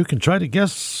 Maybe you can try to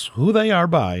guess who they are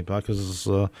by, because,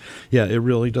 it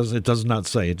really does. It does not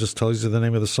say. It just tells you the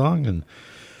name of the song and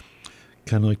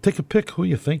kind of like take a pick who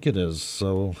you think it is.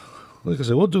 So, like I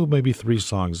said, we'll do maybe 3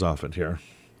 songs off it here.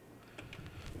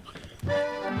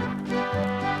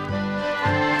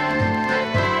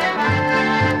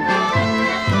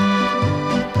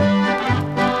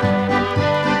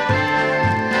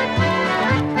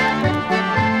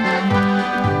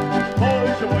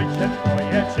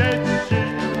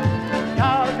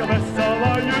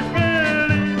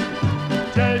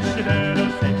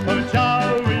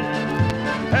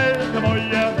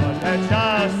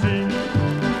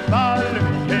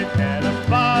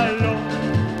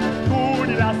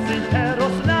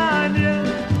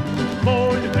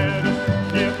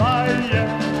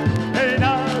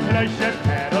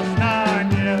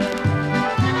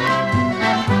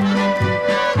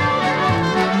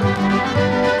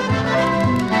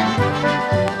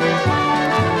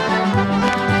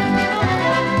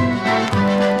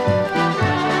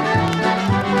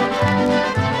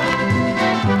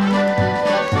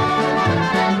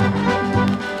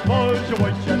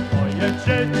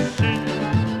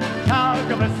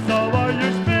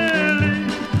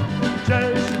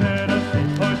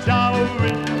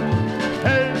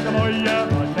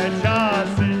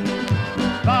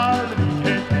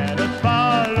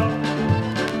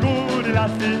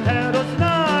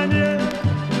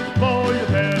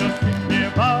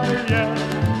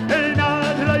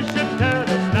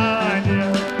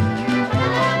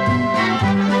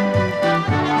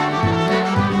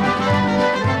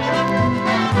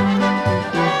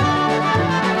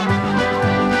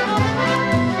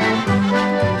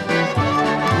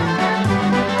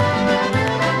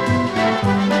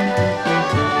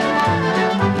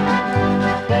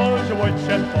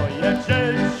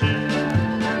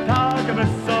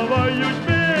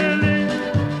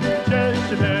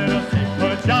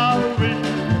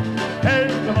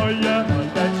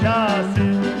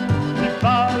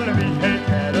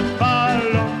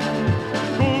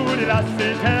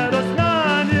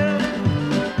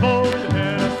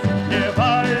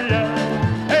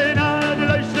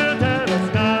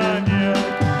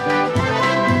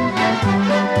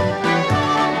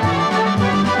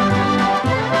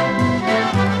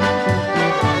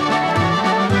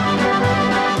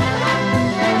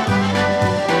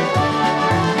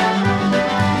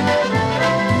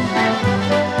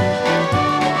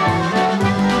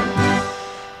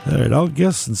 I'll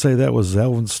guess and say that was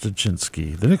Alvin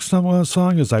Stachinsky. The next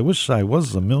song is I Wish I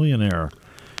Was a Millionaire.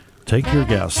 Take your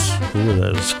guess who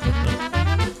it is.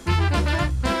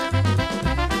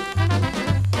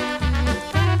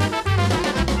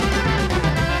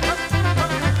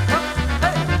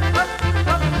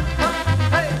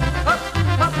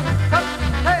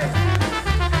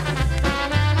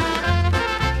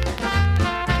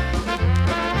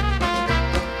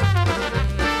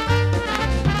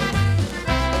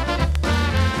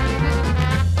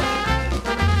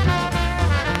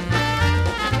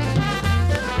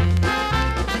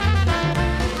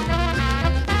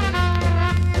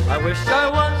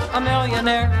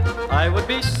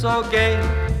 So gay,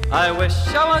 I wish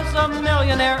I was a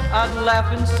millionaire, I'd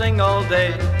laugh and sing all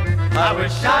day. I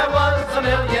wish I was a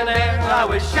millionaire, I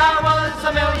wish I was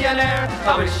a millionaire,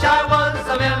 I wish I was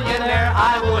a millionaire,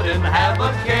 I wouldn't have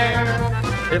a care.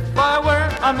 If I were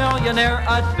a millionaire,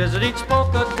 I'd visit each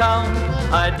polka town.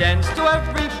 I'd dance to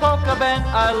every polka band.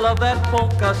 I love that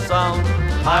polka sound.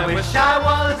 I wish I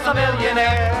was a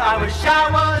millionaire. I wish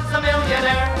I was a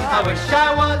millionaire. I wish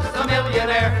I was a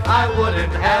millionaire. I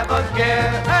wouldn't have a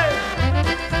care. Hey!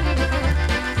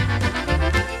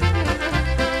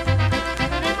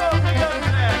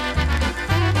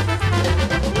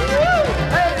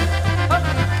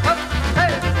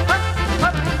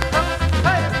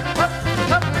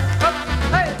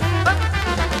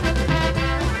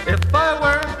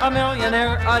 A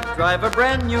millionaire, I'd drive a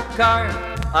brand new car.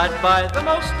 I'd buy the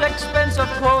most expensive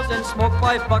clothes and smoke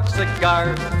 $5 a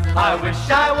cigar. I wish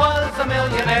I was a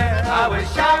millionaire. I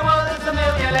wish I was a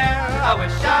millionaire. I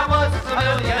wish I was a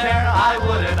millionaire. I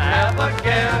wouldn't have a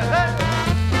care.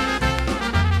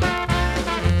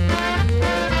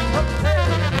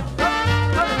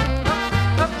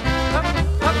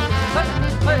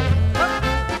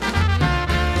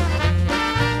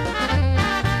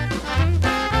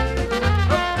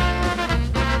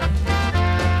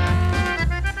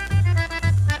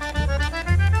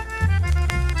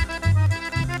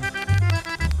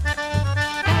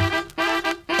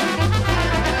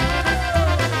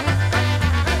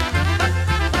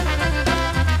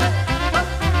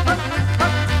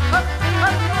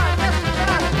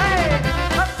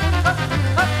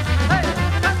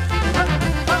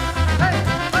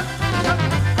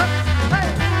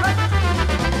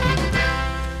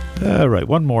 All right,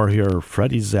 one more here,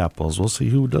 Freddie's Apples. We'll see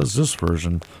who does this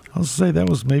version. I'll say that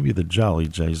was maybe the Jolly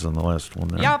Jays on the last one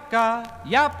there. Jabłka,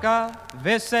 jabłka,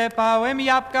 wysypałem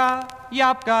jabłka,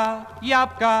 jabłka,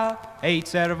 jabłka, ej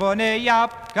czerwone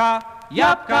jabłka,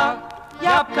 jabłka,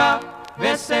 jabłka,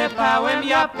 wysypałem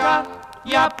jabłka,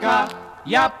 jabłka,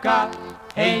 jabłka,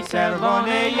 ej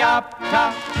czerwone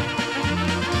jabłka.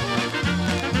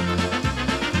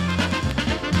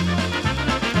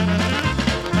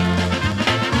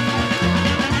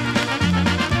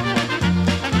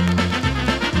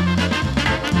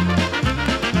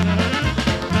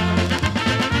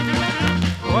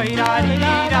 Oj la di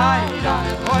di da da,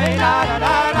 oj la la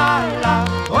la la la,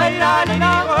 oj la di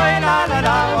di, oj la la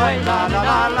la, oj la la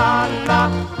la la la.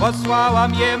 Posłała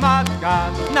mnie matka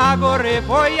na góry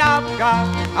po jabłka,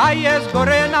 a je z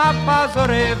góry na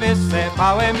pazury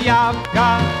wysypałem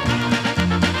jabłka.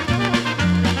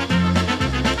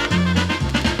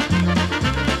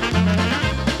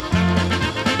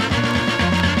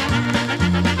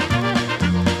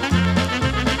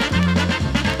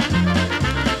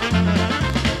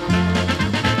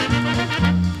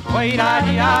 Oj la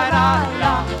di da la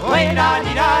la, oj la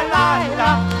di da la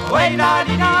la, oj la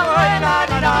di da, oj la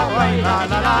di da, oj la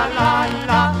la la la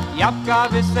la. Jabłka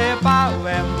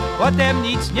wysypałem, potem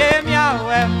nic nie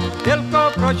miałem,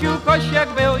 tylko prosił kosiek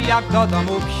był, jak do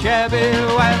domu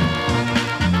przybyłem.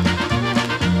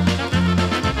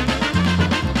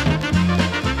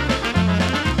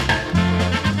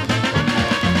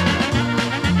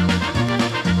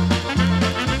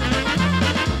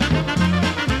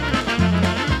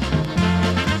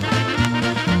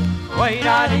 Oj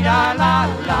la di da la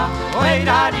la, oj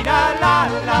la di da la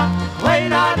la, oj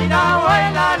la di da,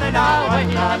 oj la la la,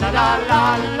 oj la la la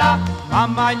la la.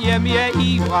 Mama nie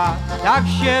mieiła, tak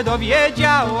się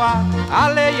dowiedziała,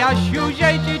 ale Jasiu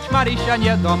dziecić Marysia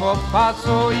nie domu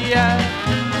pasuje.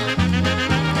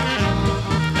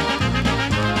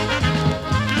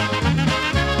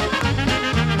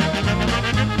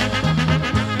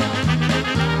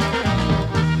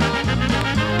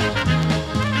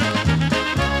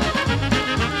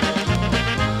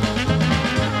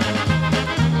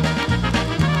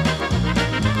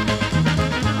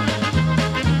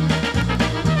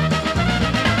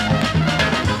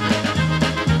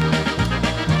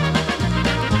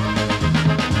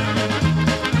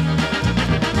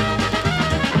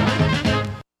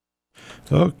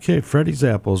 Okay, Freddie's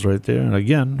Apples right there. And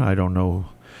again, I don't know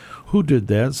who did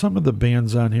that. Some of the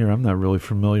bands on here, I'm not really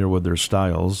familiar with their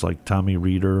styles, like Tommy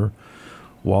Reeder,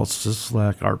 Walt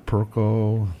Sislak, Art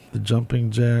Perko, the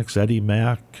Jumping Jacks, Eddie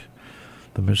Mack,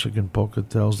 the Michigan Polka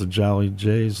Tails, the Jolly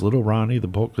Jays, Little Ronnie, the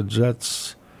Polka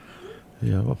Jets.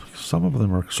 Yeah, well, some of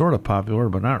them are sort of popular,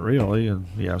 but not really. And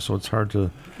yeah, so it's hard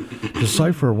to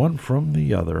decipher one from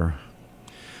the other.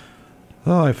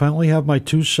 Oh, I finally have my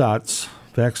 2 shots.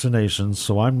 Vaccinations,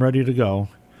 so I'm ready to go.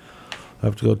 I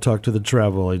have to go talk to the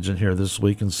travel agent here this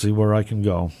week and see where I can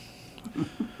go.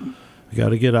 I got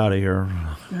to get out of here.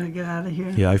 Gotta get out of here.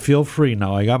 Yeah, I feel free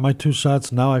now. I got my 2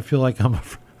 shots. Now I feel like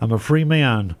I'm a free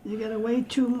man. You gotta wait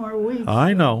 2 more weeks.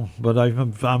 I know, but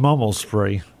I'm almost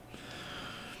free.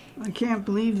 I can't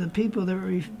believe the people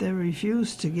that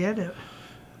refuse to get it.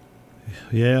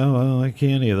 Yeah, well, I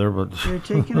can't either, but You're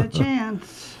taking a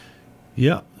chance.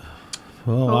 yeah.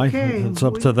 Well, Okay, it's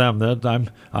up to them. That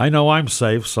I know I'm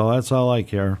safe, so that's all I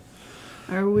care.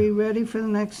 Are we ready for the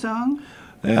next song?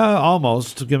 Yeah,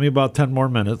 almost. Give me about 10 more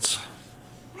minutes.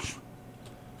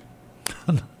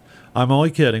 I'm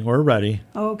only kidding. We're ready.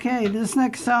 Okay, this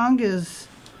next song is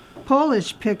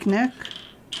Polish Picnic,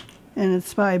 and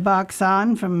it's by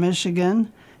Boxon from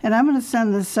Michigan. And I'm going to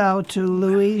send this out to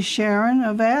Louise Sharon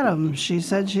of Adams. She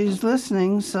said she's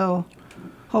listening, so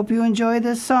hope you enjoy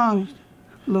this song,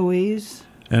 Louise.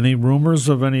 Any rumors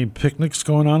of any picnics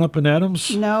going on up in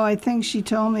Adams? No, I think she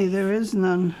told me there is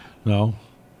none. No.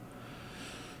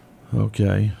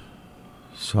 Okay.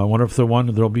 So I wonder if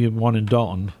there'll be one in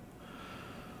Dalton.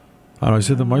 I don't know, I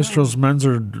see the Maestros men's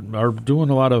are doing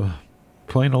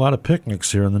playing a lot of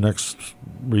picnics here in the next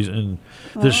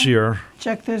this year.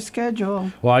 Check their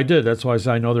schedule. Well, I did. That's why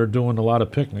I know they're doing a lot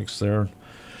of picnics there.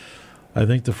 I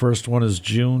think the first one is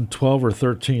June 12th or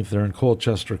 13th. They're in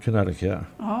Colchester, Connecticut.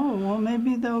 Oh, well,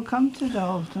 maybe they'll come to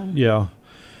Dalton. Yeah.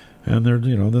 And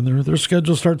then their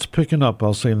schedule starts picking up.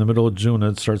 I'll say in the middle of June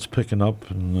it starts picking up,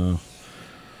 and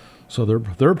so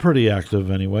they're pretty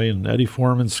active anyway. And Eddie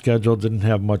Foreman's schedule didn't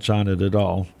have much on it at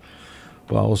all,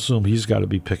 but I'll assume he's got to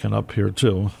be picking up here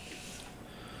too.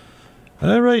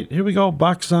 All right, here we go.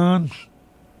 Box on,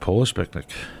 Polish Picnic.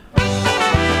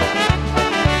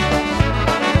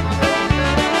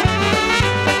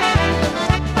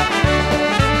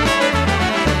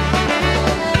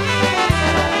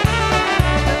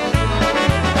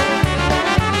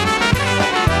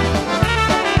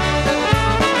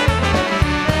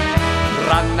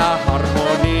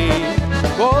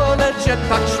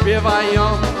 Tak śpiewają,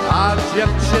 a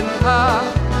dziewczynka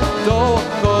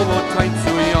dookoło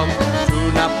tańcują.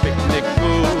 Tu na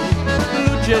pikniku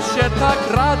ludzie się tak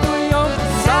radują,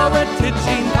 cały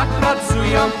tydzień tak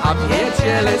pracują, a w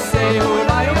niedzielę se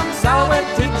hulają. Cały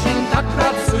tydzień tak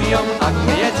pracują, a w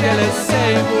niedzielę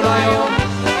se hulają.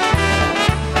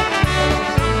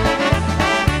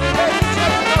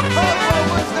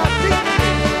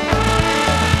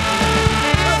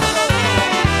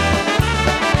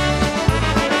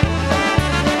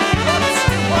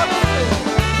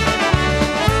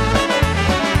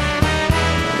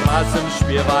 Razem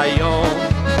śpiewają,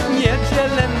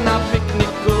 niedzielę na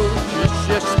pikniku,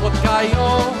 gdzie się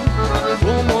spotkają.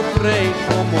 Komu prej,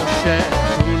 komu się,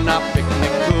 tu na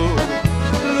pikniku.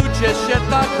 Ludzie się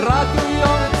tak radują,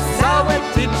 cały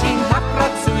tydzień tak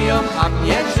pracują, a w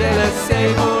niedzielę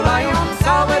se hulają.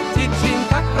 Cały tydzień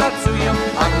tak pracują,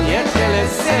 a w niedzielę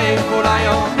se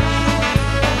hulają.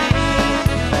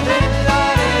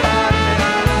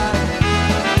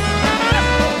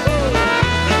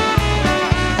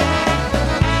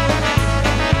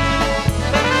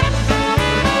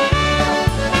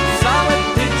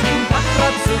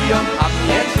 A w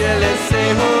niedzielę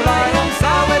se hulają,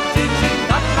 cały tydzień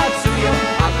tak pracują,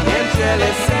 a w niedzielę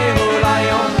se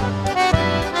hulają.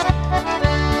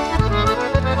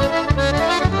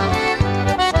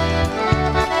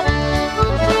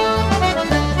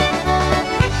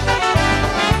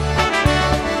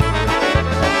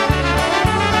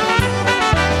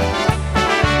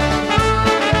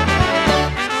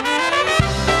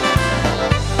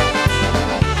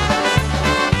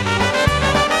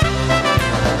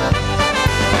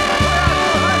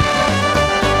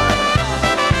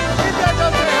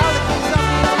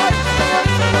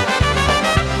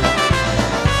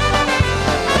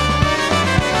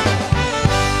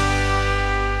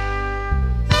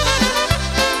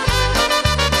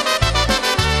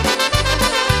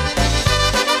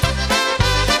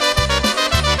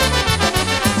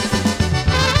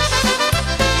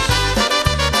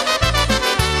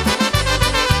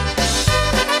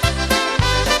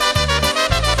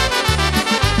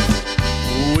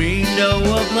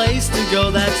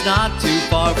 That's not too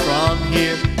far from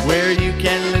here, where you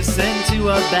can listen to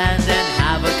a band and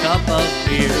have a cup of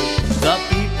beer. The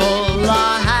people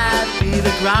are happy,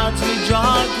 the crowds we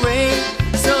draw great,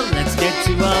 so let's get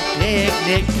to a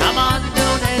picnic. Come on,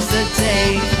 don't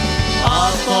hesitate.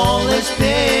 A Polish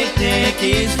picnic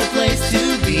is the place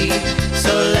to be,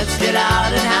 so let's get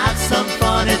out and have some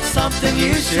fun. It's something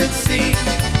you should see.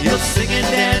 You'll sing and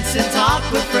dance and talk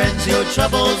with friends, your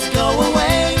troubles go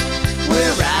away.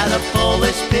 We're at a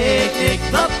Polish picnic,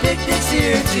 the picnic's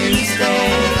here to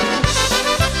stay.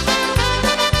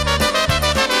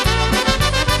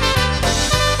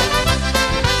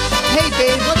 Hey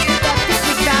babe, let's get that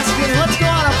picnic basket and let's go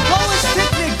on a Polish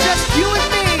picnic, just you and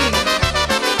me.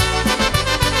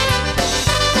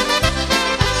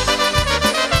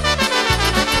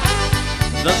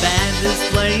 The band is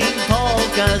playing Polish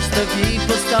 'cause the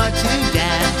people start to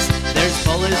dance. There's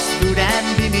Polish food and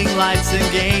beaming lights and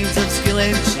games of skill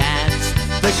and chance.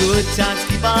 The good times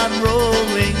keep on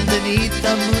rolling beneath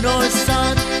the moon or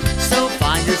sun. So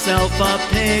find yourself a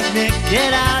picnic,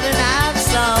 get out and have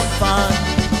some fun.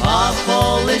 A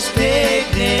Polish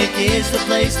picnic is the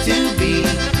place to be.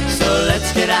 So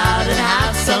let's get out and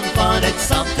have some fun, it's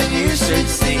something you should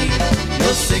see.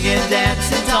 You'll sing and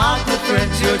dance and talk with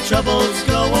friends, your troubles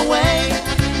go away.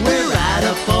 We're at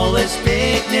a Polish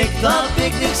picnic, the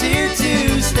picnic's here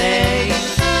to stay.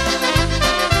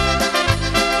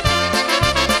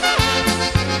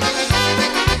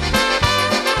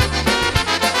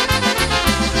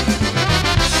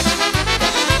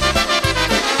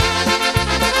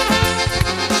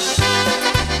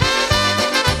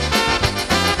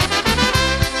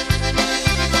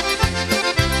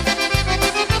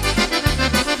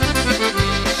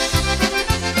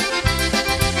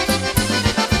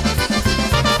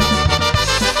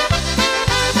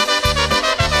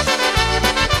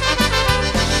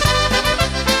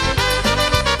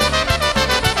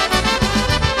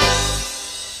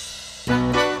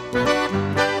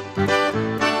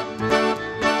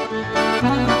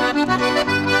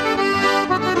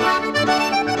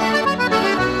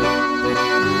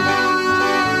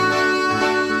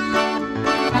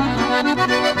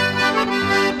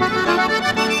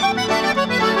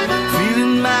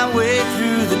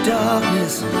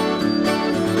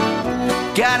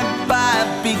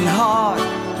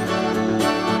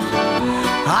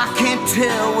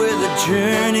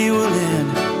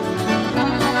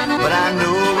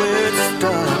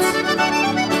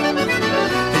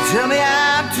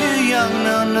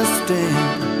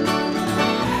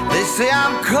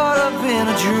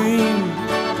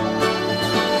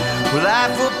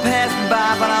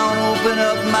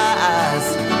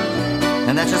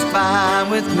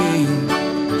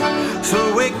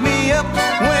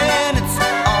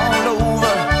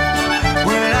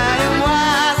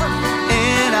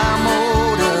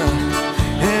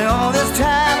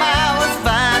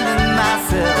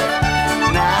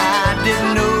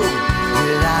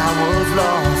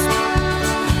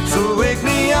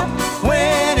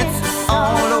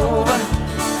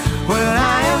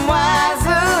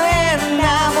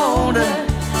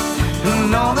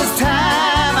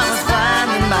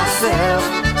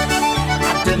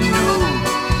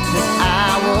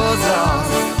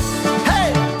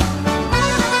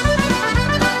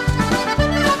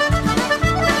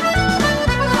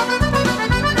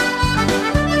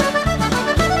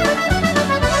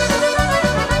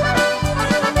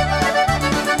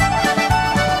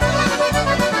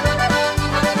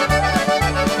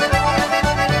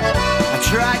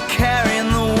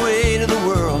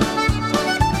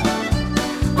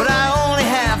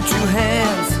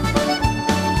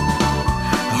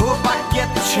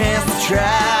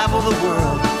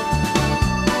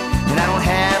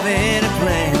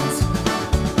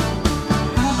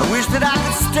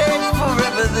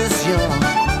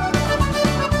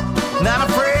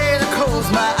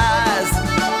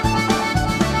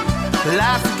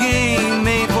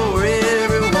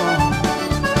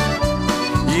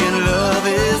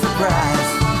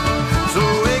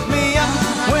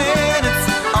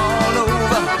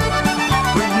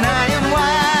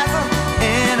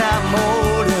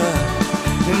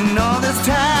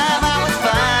 Time I was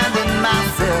finding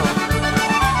myself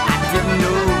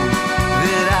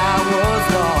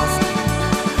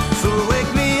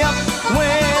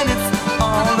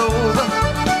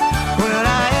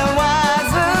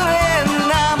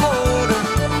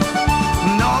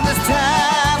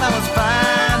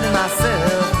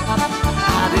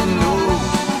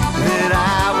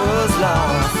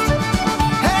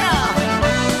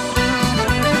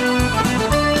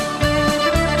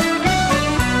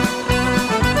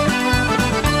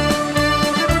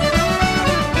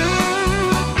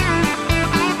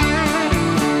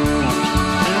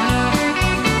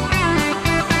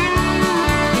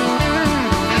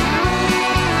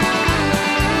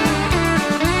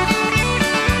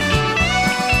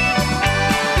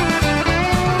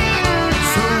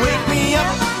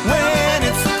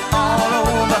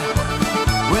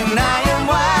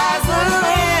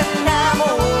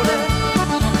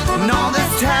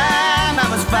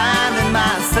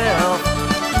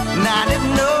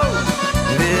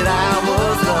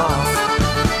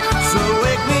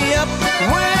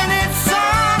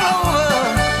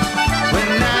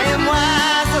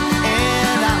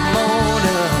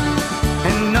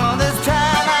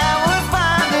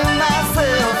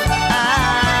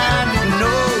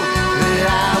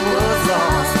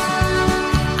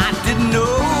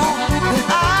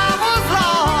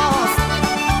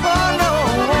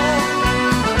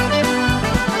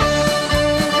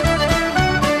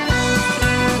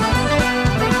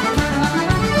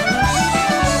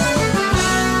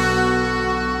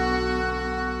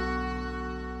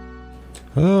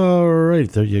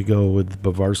right, there you go with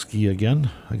Bavarsky again.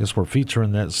 I guess we're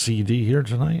featuring that CD here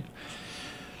tonight.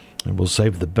 And we'll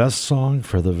save the best song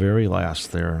for the very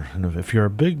last there. And if you're a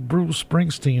big Bruce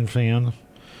Springsteen fan,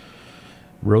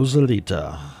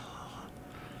 Rosalita.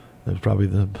 That's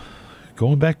probably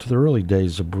going back to the early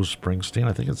days of Bruce Springsteen.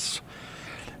 I think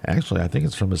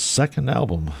it's from his second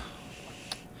album.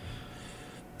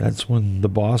 That's when the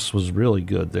Boss was really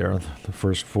good there. The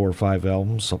first 4 or 5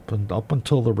 albums up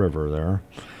until The River there.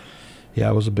 Yeah,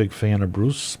 I was a big fan of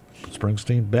Bruce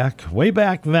Springsteen way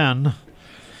back then.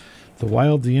 The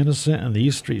Wild, the Innocent, and the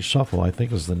East Street Shuffle, I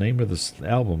think, is the name of this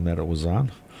album that it was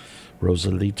on.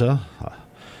 Rosalita.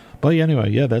 But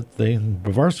anyway, yeah,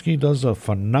 Bavarsky does a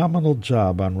phenomenal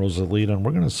job on Rosalita, and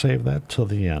we're going to save that till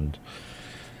the end.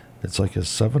 It's like a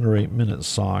 7 or 8 minute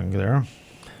song there.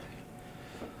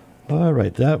 All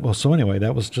right, that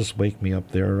was just Wake Me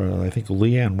Up there. I think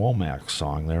Leanne Womack's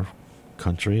song there,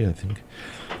 country.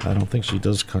 I don't think she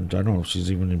does country. I don't know if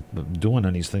she's even doing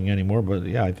anything anymore, but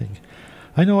yeah,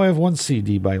 I know I have one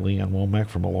CD by Leanne Womack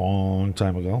from a long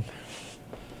time ago.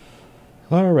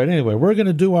 All right, anyway, we're going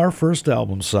to do our first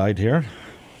album side here.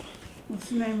 What's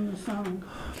the name of the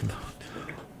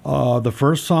song? The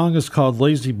first song is called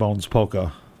Lazy Bones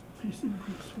Polka.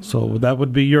 So that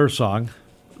would be your song.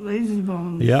 Lazy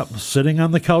Bones. Yep, Sitting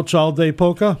on the Couch All Day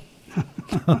Polka.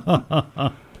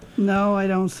 No, I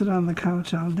don't sit on the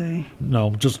couch all day.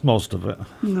 No, just most of it.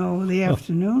 No, the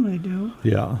afternoon I do.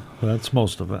 Yeah, that's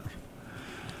most of it.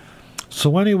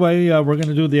 So anyway, we're going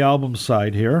to do the album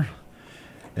side here.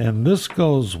 And this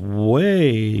goes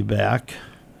way back.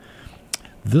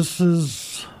 This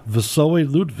is Wesołe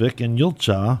Ludwik and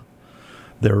Julcia,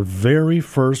 their very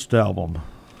first album.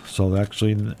 So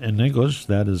actually in English,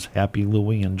 that is Happy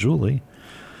Louie and Julie.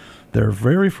 Their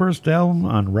very first album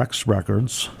on Rex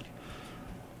Records.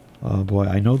 Boy,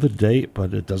 I know the date,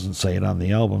 but it doesn't say it on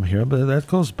the album here. But that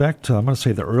goes back to, I'm going to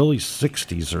say, the early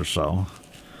 60s or so.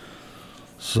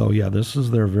 So, yeah, this is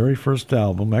their very first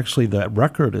album. Actually, that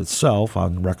record itself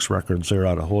on Rex Records there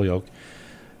out of Holyoke,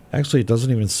 actually, it doesn't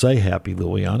even say Happy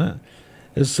Louie on it.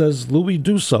 It says Louis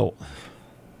Dussault.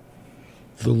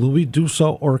 The Louis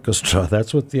Dussault Orchestra.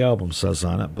 That's what the album says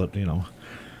on it, but,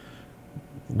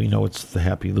 we know it's the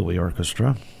Happy Louie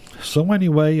Orchestra. So,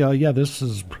 anyway, this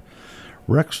is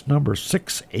Rex number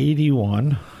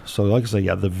 681. So, like I say,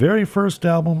 the very first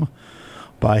album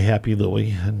by Happy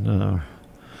Louie. And,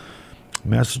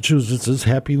 Massachusetts is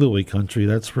Happy Louie country,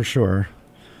 that's for sure.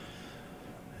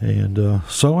 And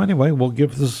so anyway, we'll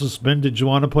give this a spin. Did you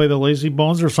want to play the Lazy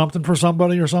Bones or something for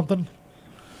somebody or something?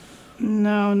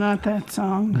 No, not that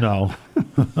song. No.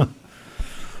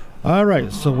 All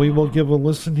right, so we will give a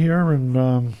listen here.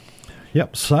 And,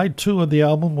 side 2 of the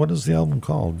album. What is the album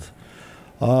called?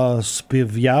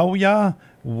 Spiewia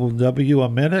W.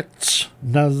 Emeryt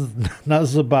na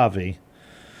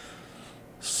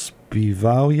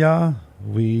Spiewia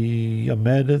We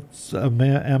Emeryt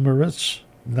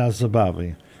na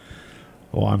zabawy.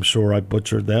 Oh, I'm sure I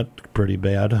butchered that pretty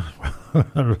bad.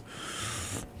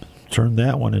 Turn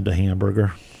that one into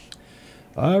hamburger.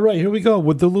 All right, here we go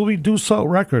with the Louis Dussault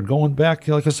record, going back,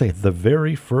 like I say, the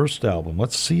very first album.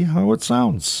 Let's see how it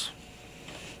sounds.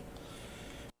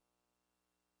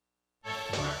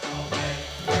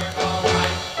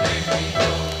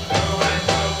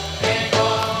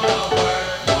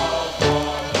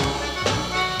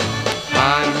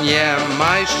 Panie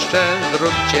majstrze,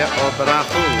 zróbcie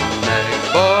obrachunek,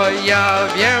 bo ja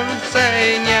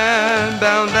więcej nie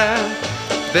będę.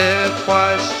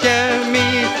 Wypłaćcie mi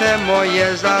te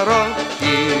moje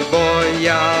zarobki, bo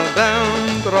ja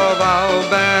wędrował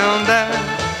będę.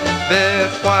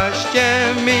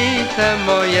 Wypłaćcie mi te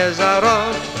moje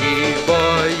zarobki, bo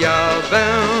ja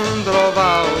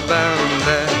wędrował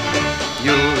będę.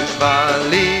 Już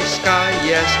walizka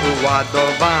jest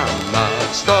uładowana,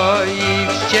 stoi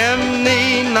w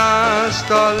ciemnej na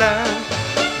stole.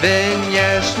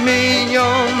 Wynieś mi ją,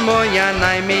 moja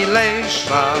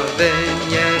najmilejsza,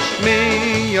 wynieś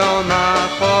mi ją na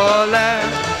pole.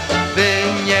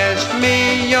 Wynieś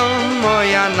mi ją,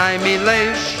 moja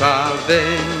najmilejsza,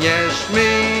 wynieś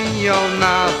mi ją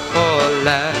na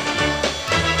pole.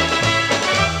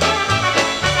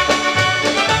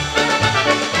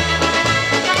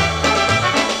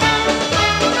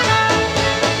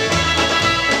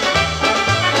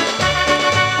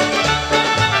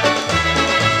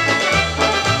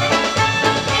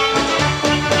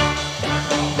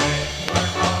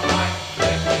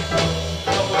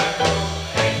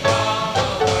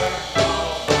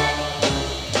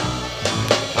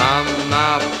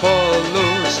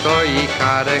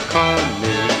 Parę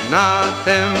koni, na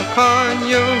tym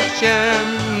koniu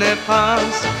ciemny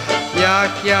pas. Ja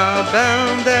Jak ja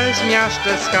będę z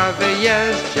miasteczka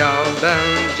wyjeżdżał,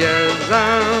 będzie za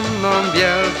mną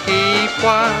wielki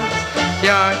płacz.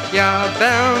 Jak ja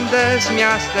będę z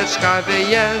miasteczka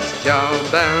wyjeżdżał,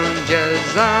 będzie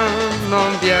za mną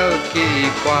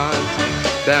wielki płacz.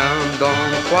 Będą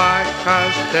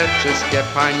płakać te wszystkie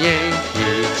panienki,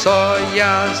 co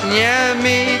ja z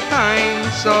nimi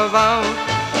tańcował.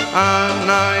 A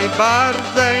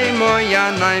najbardziej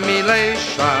moja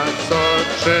najmilejsza, co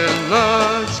 3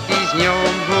 nocki z nią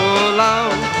hulał.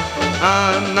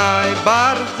 A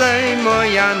najbardziej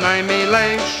moja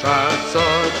najmilejsza, co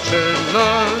 3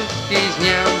 nocki z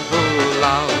nią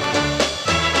hulał.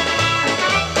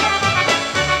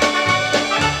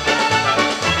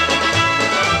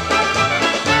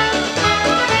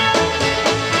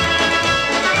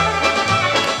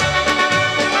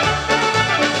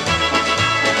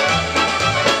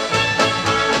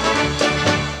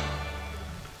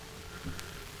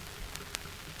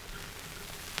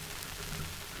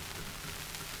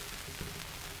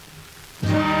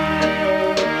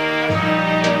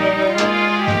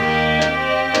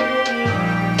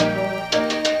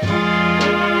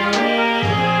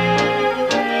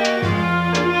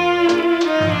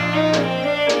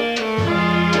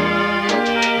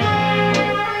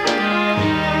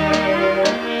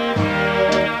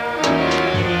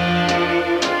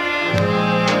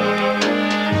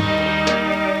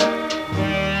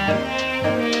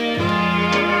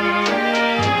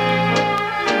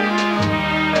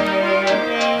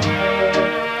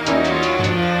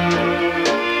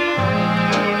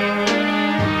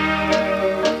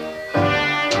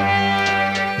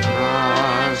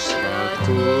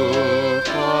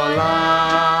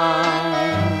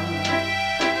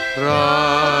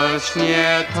 Rośnie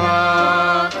to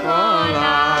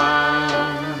pola,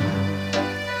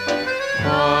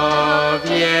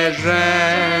 powie, że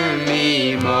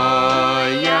mi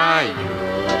moja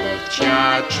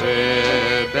Julcia, czy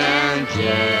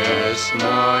będziesz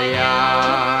moja?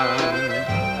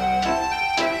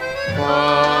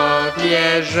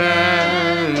 Powie, że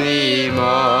mi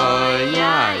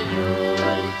moja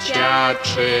Julcia,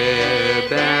 czy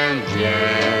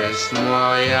będziesz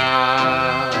moja?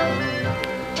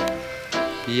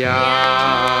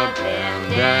 Ja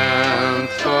będę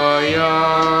twoją,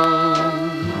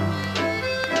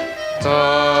 to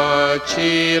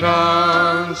ci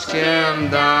rączkiem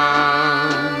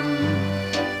dam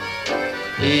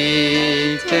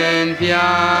i ten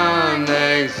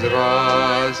wianek z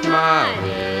rozmarynu,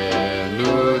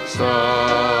 co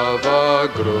w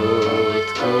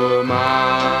ogródku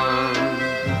mam.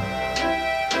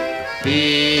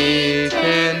 I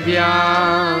ten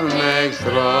wianek z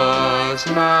rozmarynu,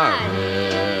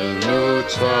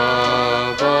 co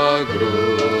w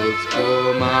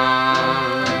ogródku mam.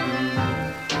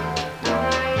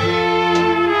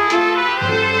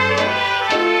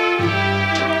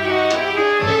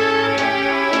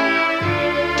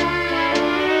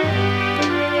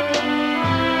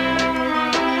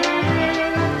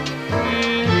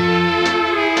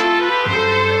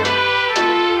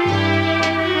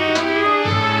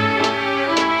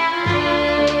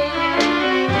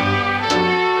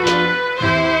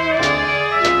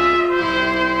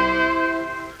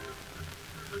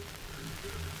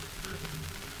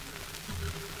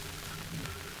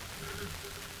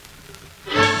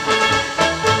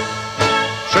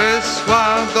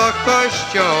 Do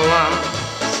kościoła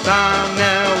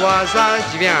stanęła za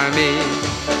drzwiami,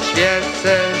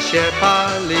 świece się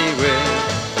paliły,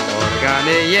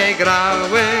 organy jej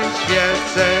grały,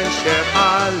 świece się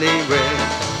paliły,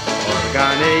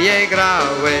 organy jej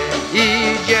grały.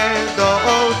 Idzie do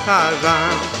ołtarza,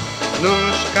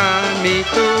 nóżkami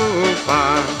tupa,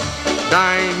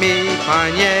 daj mi,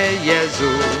 Panie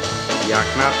Jezu, jak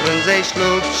naprędzej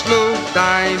ślub, ślub,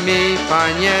 daj mi,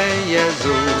 Panie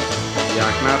Jezu.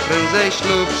 Jak naprędzej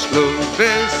ślub, ślub,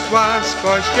 wysła z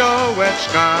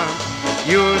kościołeczka,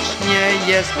 już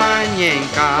nie jest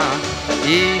panienka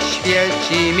i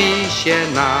świeci mi się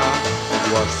na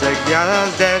głosek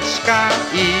gwiazdeczka,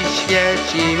 i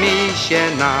świeci mi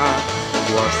się na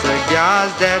głosek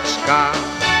gwiazdeczka.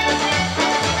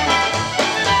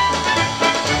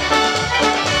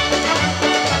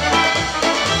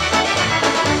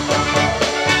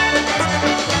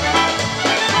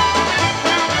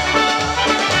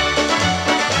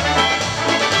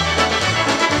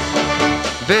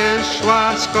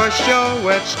 Wyszła z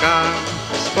kościołeczka,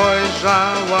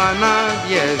 spojrzała na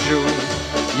wieżu,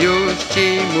 już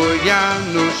ci mój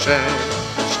wianuszek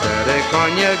 4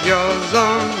 konie wiozą,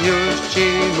 już ci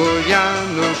mój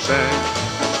wianuszek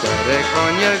 4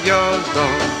 konie wiozą.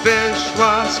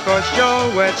 Wyszła z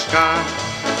kościołeczka,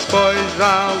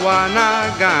 spojrzała na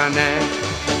ganek.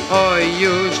 Oj,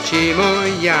 już ci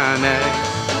mój Janek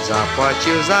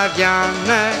zapłacił za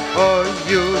wianek. Oj,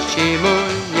 już ci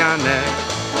mój Janek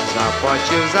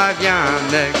zapłacił za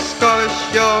wianek. Z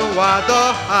kościoła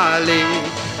do hali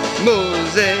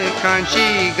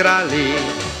muzykanci grali,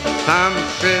 tam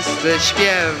wszyscy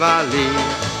śpiewali,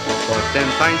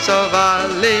 potem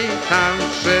tańcowali, tam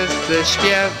wszyscy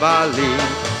śpiewali,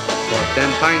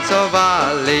 potem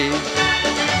tańcowali.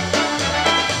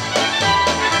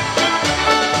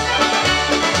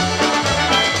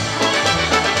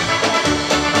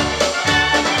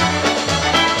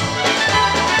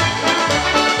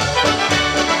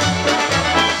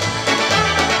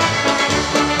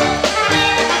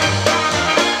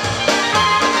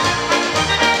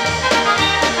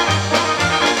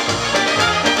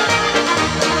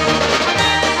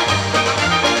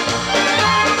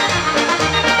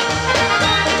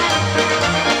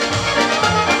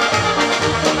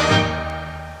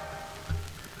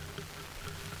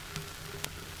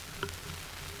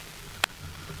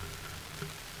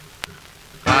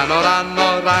 Rano,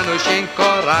 rano,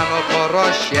 ranusieńko, rano po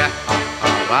rosie,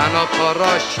 rano po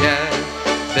rosie.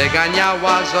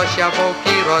 Wyganiała Zosia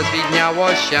wołki, rozwidniało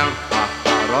się,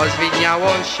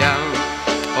 rozwidniało się.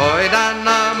 Oj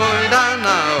dana, mój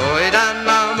dana, oj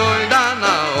dana, mój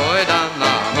dana, oj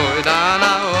dana, mój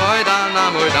dana, oj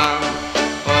dana, mój dana.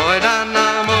 Oj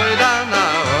dana, mój dana,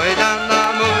 oj dana,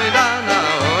 mój dana,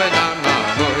 oj dana,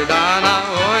 mój dana,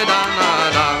 oj dana,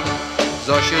 dana.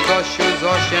 Zosiu, Zosiu,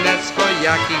 Zosienecko,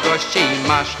 jaki gości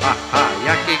masz,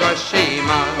 jaki gości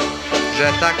masz,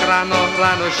 że tak rano,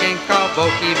 ranusieńko,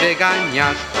 wołki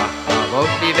wyganiasz,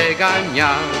 wołki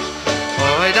wyganiasz.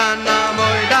 Oj dana,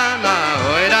 mój dana,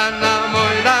 oj dana,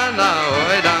 mój dana,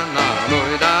 oj dana,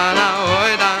 mój dana,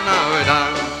 oj dana, oj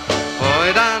dana.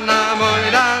 Oj dana,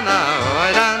 mój dana,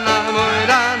 oj dana, mój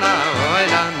dana, oj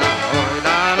dana, oj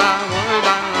dana, mój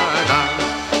dana, dana.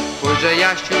 Pójdę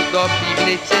Jasiu do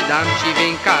piwnicy, dam ci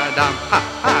winka, dam,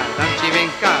 dam ci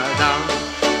winka, dam.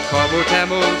 Komu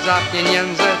temu za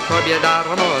pieniądze, tobie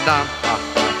darmo dam,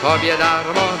 tobie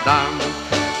darmo dam.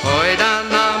 Oj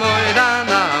dana, mój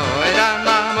dana, oj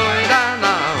dana, mój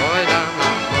dana, oj dana,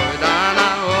 mój dana,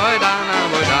 oj dana,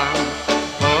 mój dana.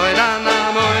 Oj dana,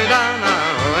 mój dana,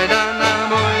 oj dana,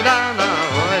 mój dana,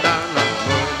 oj dana,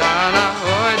 mój dana,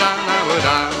 oj dana, mój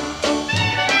dana.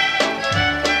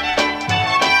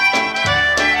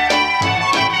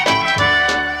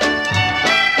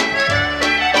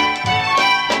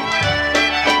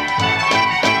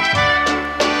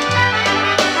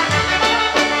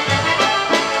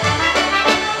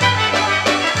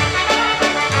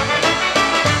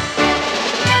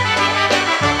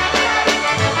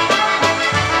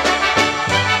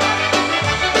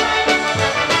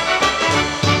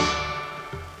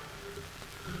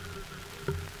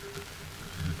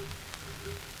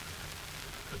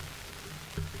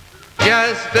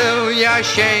 Gdzieś był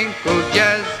Jasieńku,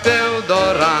 gdzieś był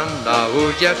do rana,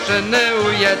 u dziewczyny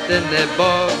u jedyny,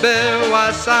 bo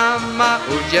była sama,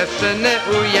 u dziewczyny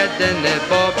u jedyny,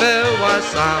 bo była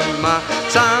sama.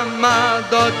 Sama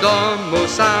do domu,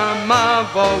 sama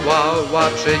wołała,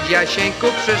 przyjdź Jasieńku,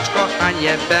 przyjdź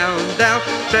kochanie, będę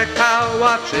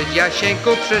czekała, przyjdź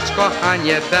Jasieńku, przyjdź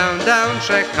kochanie, będę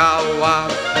czekała.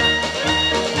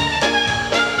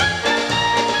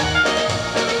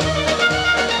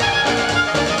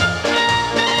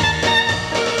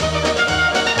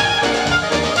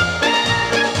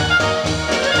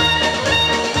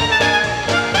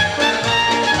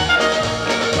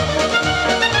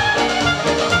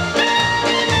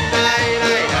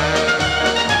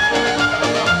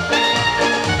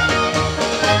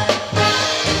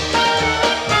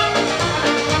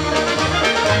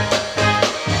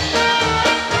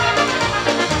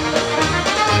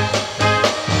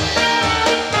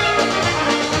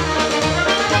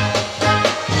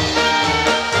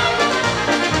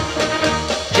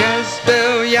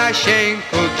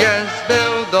 Jasieńku, gdzieś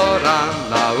był do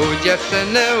rana, u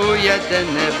dziewczyny u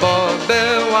jedyny, bo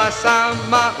była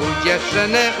sama, u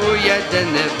dziewczyny u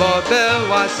jedyny, bo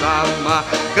była sama.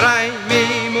 Graj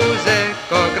mi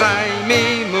muzyko, graj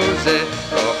mi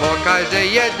muzyko, bo każdy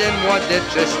jeden młody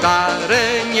czy stary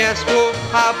nie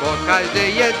słucha, bo każdy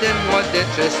jeden młody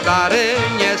czy stary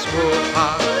nie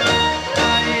słucha.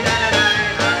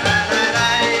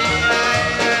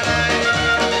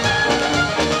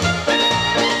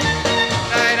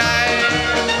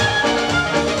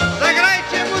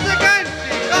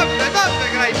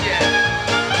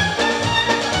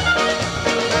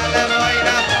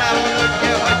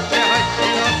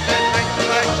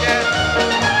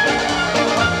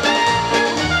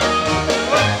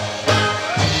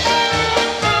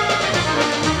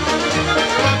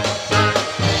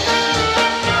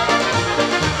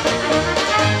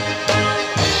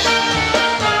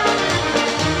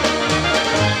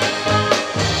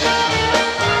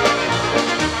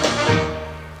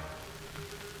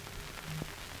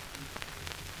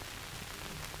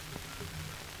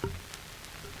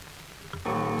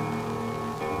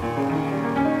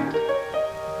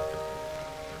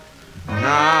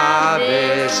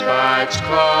 spać,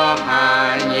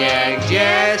 kochanie,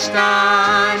 gdzie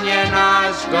stanie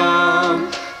nasz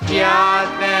dom.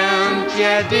 Wiatr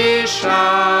będzie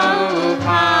dyszał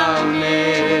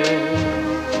upalny.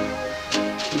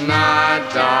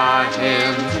 Nad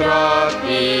dachem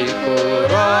tropiku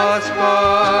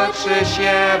rozpoczy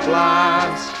się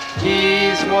blask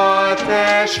i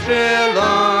złote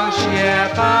szpylą się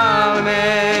palmy.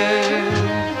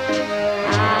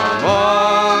 A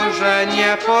może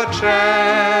nie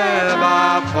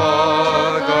potrzeba po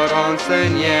gorące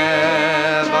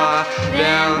nieba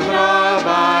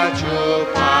wędrować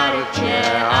uparcie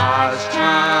aż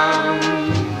tam.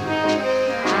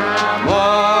 A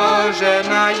może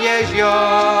na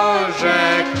jeziorze,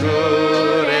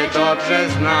 który dobrze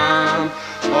znam,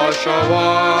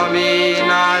 oszołomi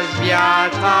nas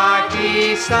wiatr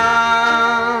taki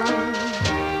sam.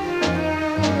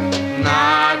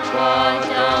 Nad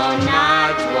wodą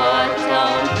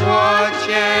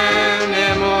płocienny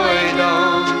mój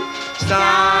dom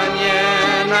stanie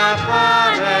na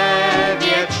parę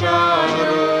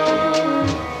wieczoru.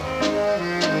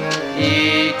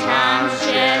 I tam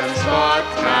się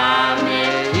spotkamy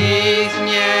i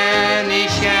zmieni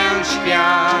się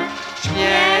świat,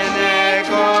 śmieny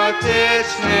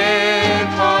gotyczny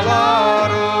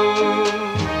koloru.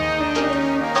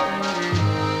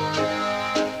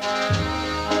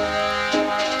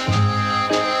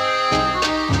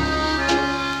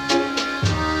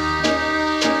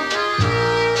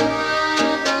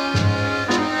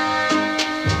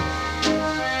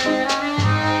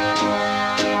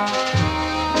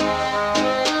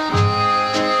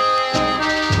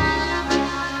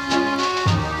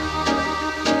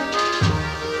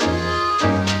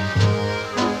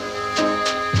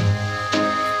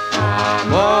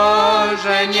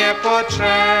 Nie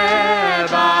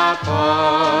potrzeba po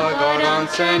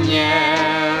gorące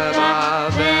nieba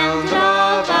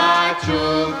wędrować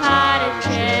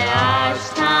uparcie aż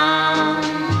tam.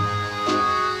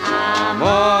 A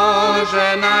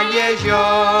może na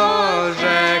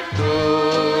jeziorze,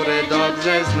 który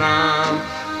dobrze znam,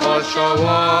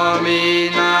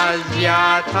 oszołomi nas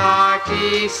wiatr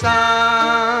taki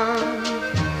sam.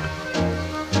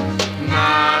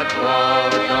 Nad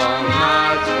wodą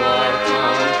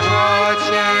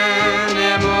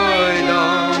płocienny mój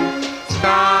dom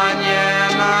stanie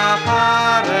na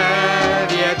parę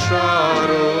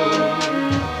wieczoru.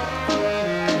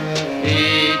 I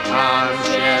tam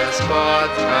się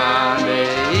spotkamy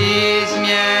i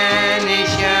zmieni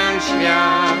się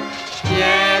świat,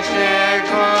 śmiesznie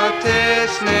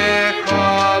gotyczny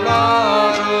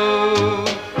koloru.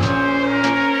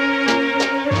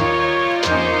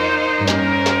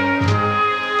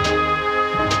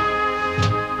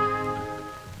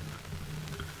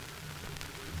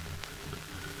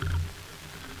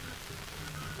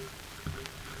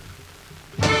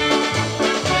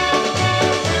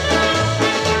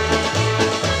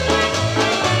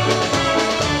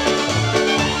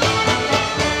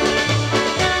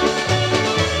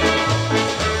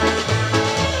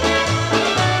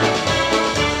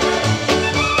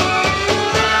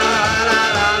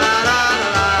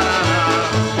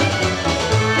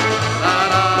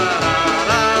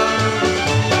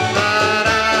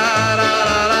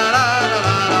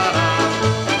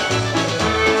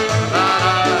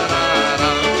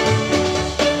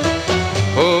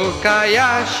 Puka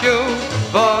Jasiu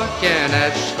w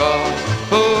okieneczko,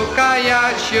 puka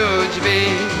Jasiu drzwi.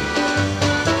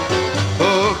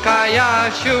 Puka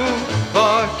Jasiu w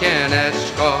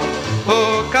okieneczko,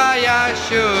 puka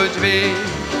Jasiu drzwi.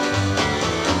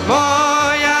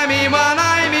 Moja miła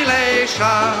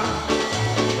najmilejsza,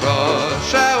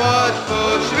 proszę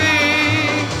otwórz drzwi.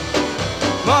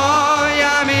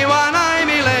 Moja miła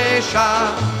najmilejsza,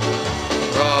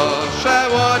 proszę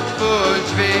otwórz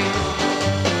drzwi.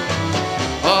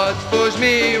 Otwórz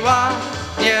miła,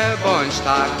 nie bądź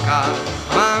taka,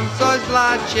 mam coś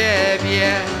dla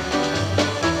ciebie.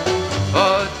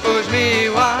 Otwórz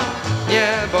miła,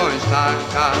 nie bądź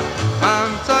taka,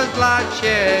 mam coś dla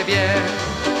ciebie.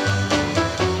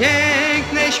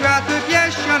 Piękny światły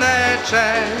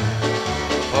pierścioneczek,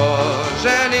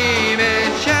 ożenimy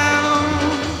się.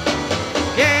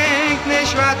 Piękny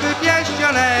światły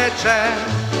pierścioneczek,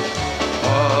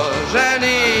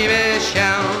 ożenimy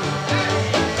się.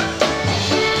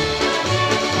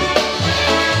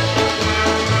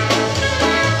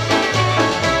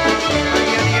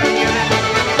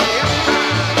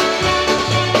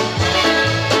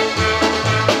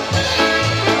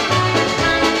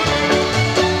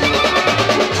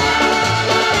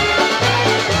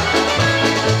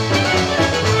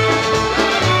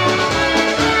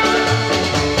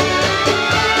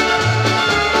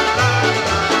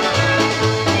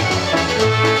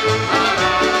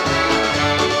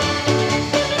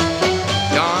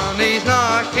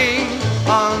 knocking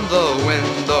on the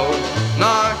window,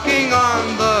 knocking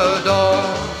on the door.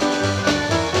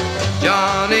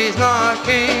 Johnny's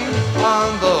knocking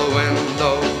on the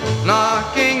window,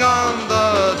 knocking on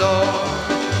the door.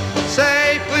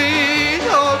 Say, please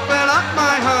open up,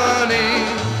 my honey,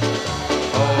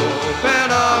 open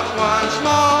up once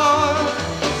more.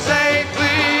 Say,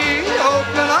 please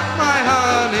open up, my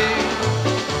honey,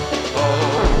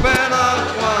 open up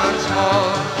once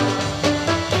more.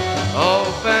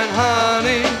 Open,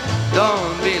 honey,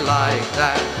 don't be like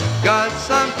that, got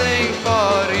something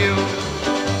for you.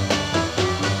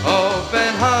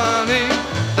 Open, honey,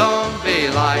 don't be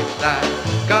like that,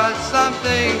 got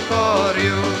something for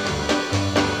you.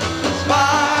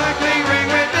 Sparkling ring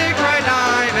with big red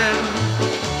diamond,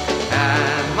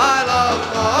 and my love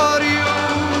for you.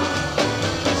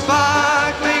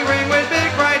 Sparkling ring with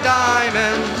big red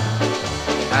diamond,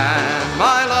 and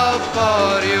my love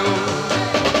for you.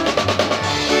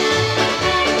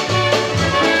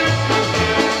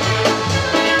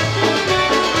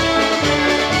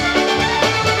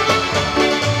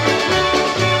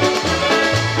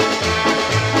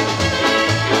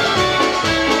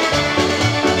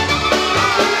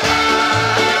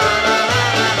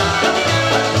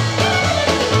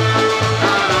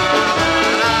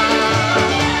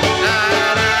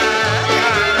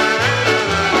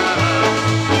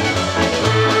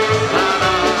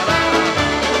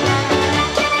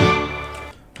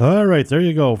 All right, there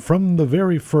you go. From the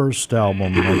very first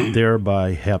album right there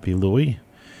by Happy Louie.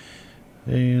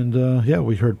 And, yeah,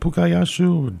 we heard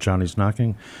Pukayashu, Johnny's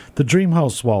Knocking. The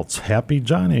Dreamhouse Waltz, Happy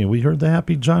Johnny. We heard the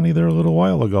Happy Johnny there a little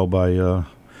while ago by a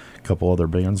couple other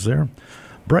bands there.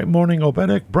 Bright Morning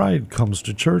Obedic, Bride Comes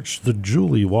to Church, the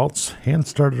Julie Waltz. And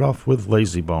started off with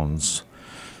Lazy Bones.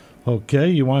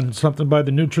 Okay, you want something by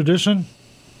the New Tradition?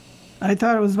 I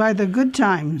thought it was by the Good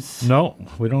Times. No,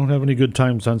 we don't have any Good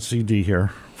Times on CD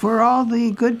here. For all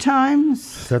the good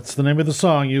times. That's the name of the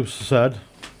song you said.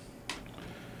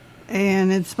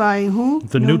 And it's by who?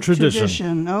 The New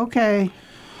Tradition. Okay.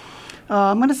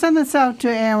 I'm going to send this out to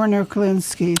Aaron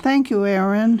Erklinski. Thank you,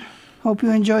 Aaron. Hope you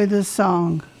enjoy this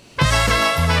song.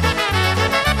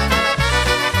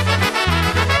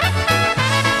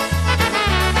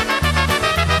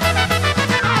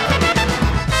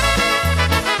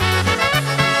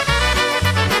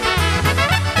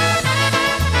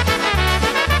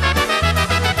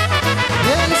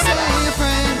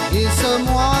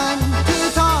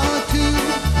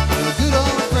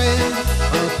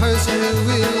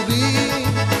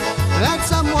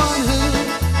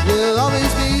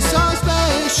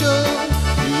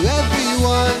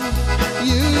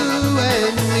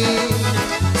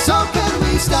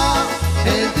 Stop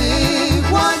and think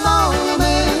one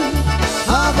moment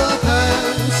of a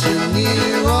person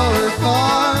near or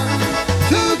far,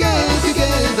 to get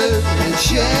together and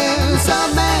share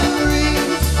some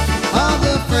memories of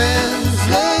the friends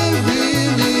they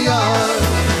really are.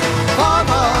 For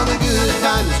all the good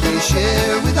times we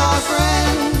share with our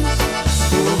friends,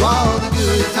 for all the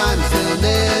good times they'll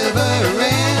never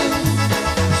end.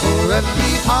 For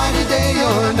every party day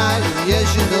or night, yes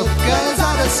you look us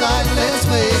out of sight, let's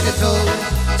make a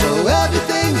toast so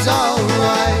everything's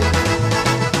alright.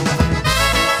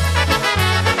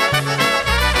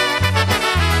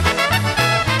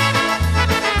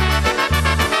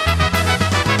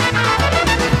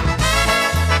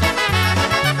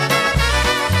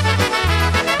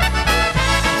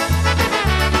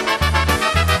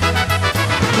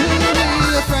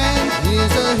 Really a friend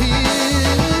is a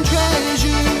hidden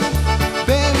treasure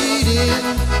buried in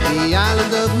the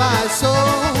island of my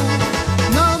soul.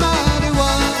 No matter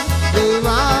what the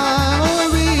rhyme or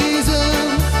reason,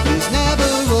 he's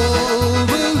never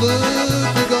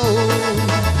overlooked the goal.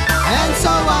 And so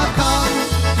I've come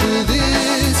to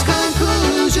this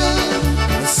conclusion,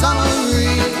 a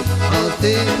summary of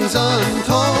things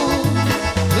untold.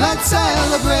 Let's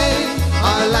celebrate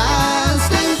our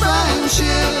lasting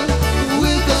friendship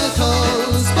with a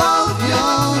toast, both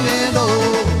young and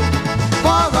old.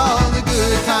 For all the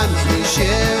good times we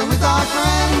share with our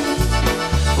friends,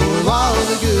 for all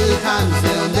the good times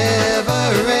they'll never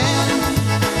end.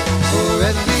 For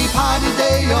every party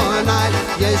day or night,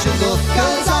 yes you look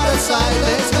us out of sight,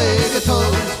 let's make a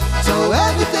toast so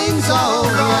everything's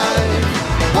alright.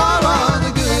 For all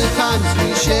the good times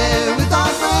we share with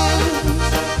our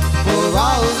friends, for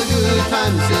all the good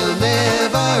times they'll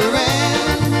never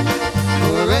end.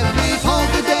 For every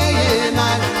polka day and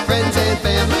night, friends and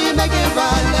family make it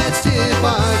right. Let's tip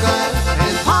our glass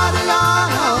and party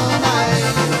on all night.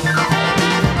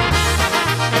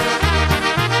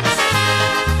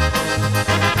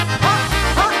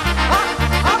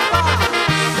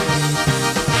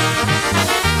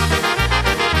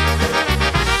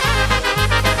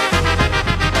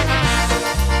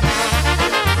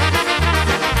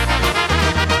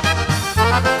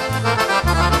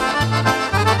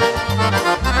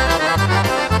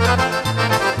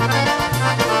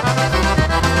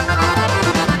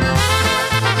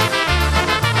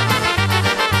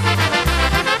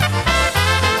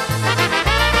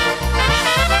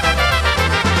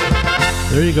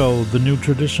 you go. The new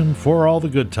tradition for all the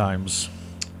good times.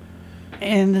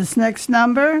 And this next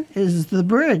number is The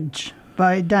Bridge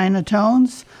by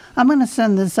Dynatones. I'm going to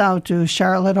send this out to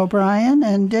Charlotte O'Brien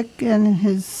and Dick and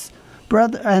his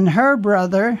brother and her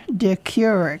brother, Dick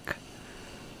Hurick.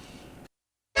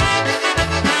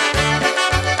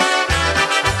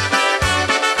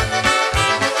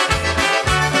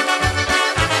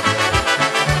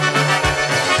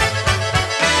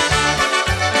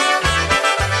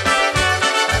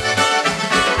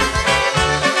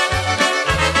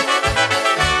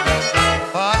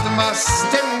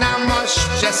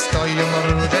 Stoją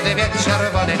róże dwie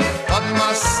czerwone, pod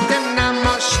mostem na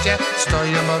moście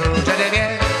stoją róże dwie.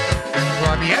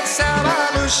 Obiecała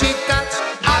musi dać,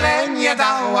 ale nie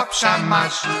dała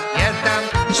przemać. Nie dam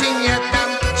ci, nie dam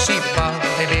ci, bo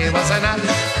ty było znać.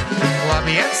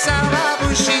 Obiecała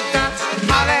musi dać,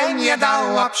 ale nie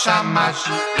dała przemać.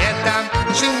 Nie dam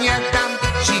ci, nie dam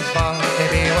ci, bo ty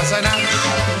było znać.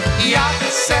 Jak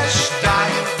chcesz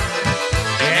daj,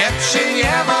 nie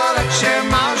przyniewolę cię,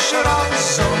 masz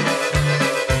rozum.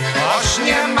 Oż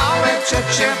nie małe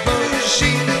cię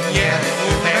buzi nie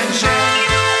ubędzie.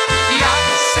 Jak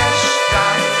chcesz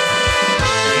daj,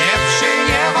 nie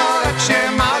przyniewolę cię,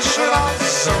 masz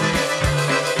rozum.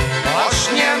 Oż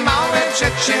nie małe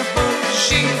cię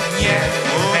buzi nie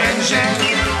ubędzie.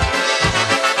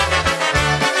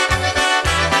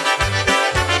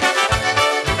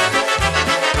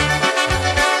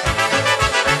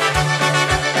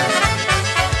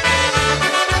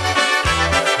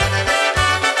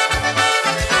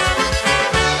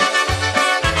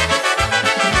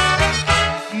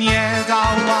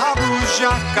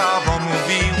 Bo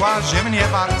mówiła, że mnie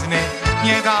wartny.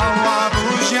 Nie dała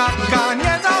buziaka,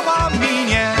 nie dała mi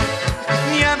nie.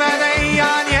 Nie będę,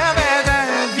 ja nie będę,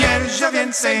 wierzę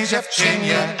więcej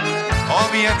dziewczynie.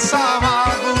 Obiecała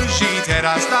buzi,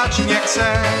 teraz dać nie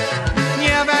chcę.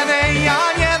 Nie będę, ja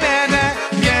nie będę,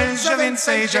 wierzę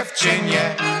więcej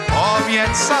dziewczynie.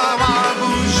 Obiecała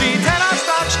buzi, teraz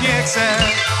dać nie chcę.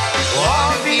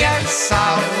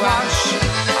 Obiecałaś,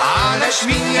 aleś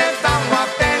mi nie dała,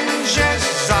 będziesz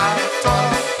za to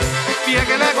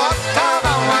biegle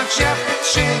oddawała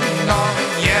dziewczyno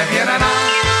niewierna.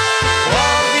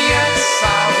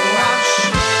 Obiecałaś,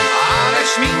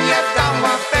 aleś mi nie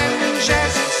dała,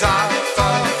 będziesz za to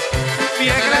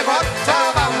biegle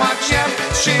oddawała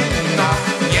dziewczyno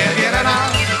niewierna.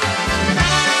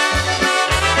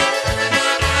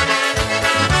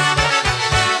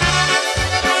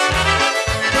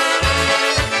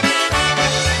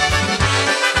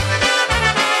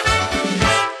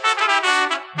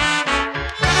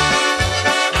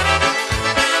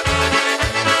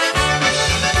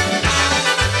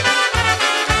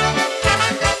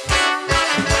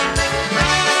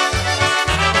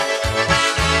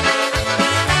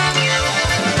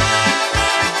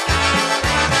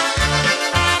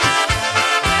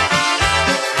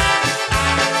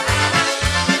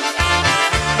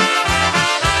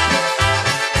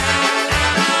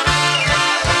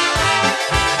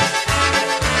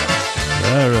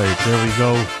 There we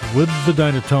go with the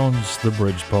Dynatones, The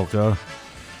Bridge Polka.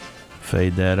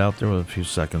 Fade that out there with a few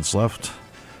seconds left.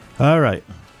 All right.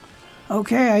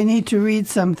 Okay, I need to read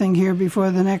something here before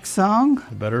the next song.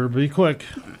 Better be quick.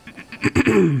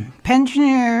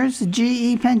 Pensioners,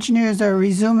 GE pensioners are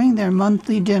resuming their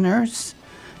monthly dinners.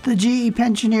 The GE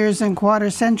Pensioners and Quarter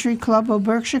Century Club of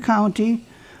Berkshire County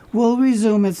will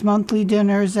resume its monthly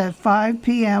dinners at 5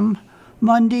 p.m.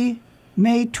 Monday,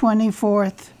 May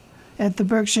 24th at the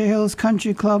Berkshire Hills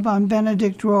Country Club on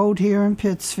Benedict Road here in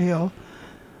Pittsfield.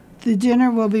 The dinner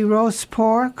will be roast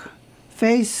pork.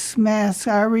 Face masks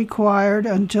are required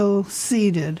until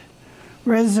seated.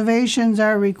 Reservations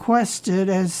are requested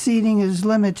as seating is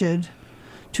limited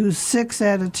to 6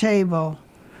 at a table.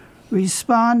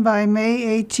 Respond by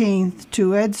May 18th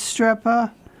to Ed Streppa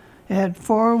at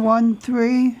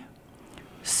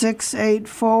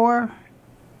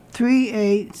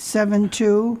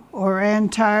 413-684-3872 or Ann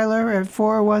Tyler at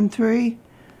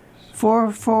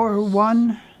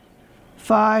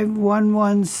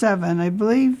 413-441-5117. I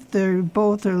believe they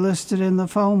both are listed in the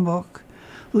phone book.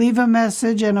 Leave a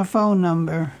message and a phone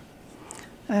number.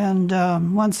 And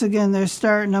once again, they're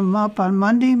starting them up on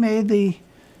Monday, May the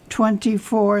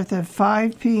 24th at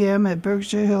 5 p.m. at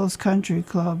Berkshire Hills Country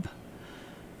Club.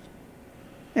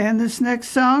 And this next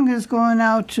song is going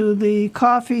out to the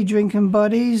coffee drinking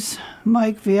buddies,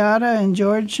 Mike Viata and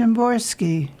George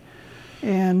Shimborski.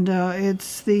 And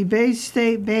it's the Bay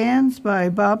State Bands by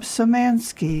Bob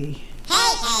Szymanski. Hey,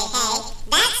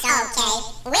 that's okay.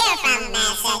 We're from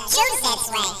Massachusetts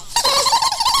way.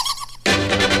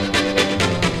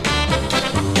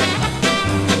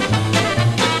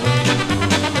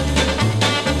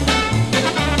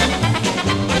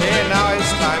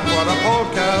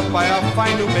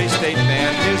 fine new Bay State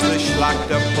band. Here's the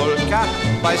Schlachter Polka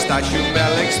by Stasiu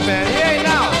Melik's band. Yay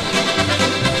now!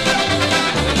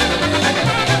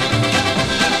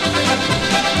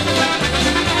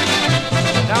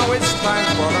 Now it's time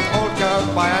for a polka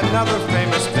by another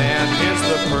famous band. Here's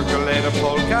the Percolator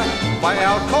Polka by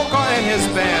Al Coco and his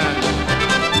band.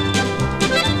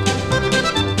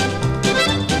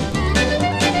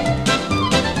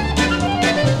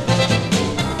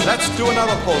 Let's do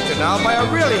another polka now by a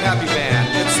really happy band.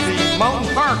 It's the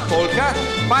Mountain Park Polka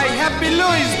by Happy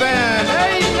Louie's band.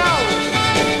 Hey, now!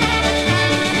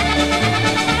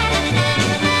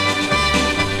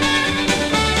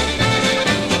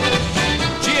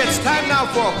 Gee, it's time now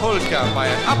for a polka by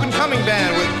an up-and-coming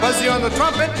band with Buzzy on the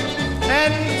trumpet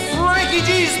and Frankie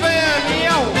G's band.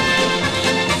 Yo!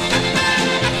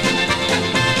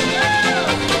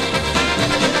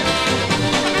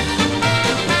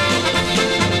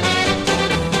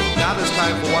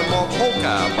 Time for one more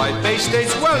polka by Bay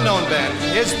State's well-known band.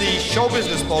 Here's the Show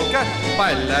Business Polka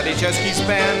by Laddie Chesky's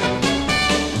band.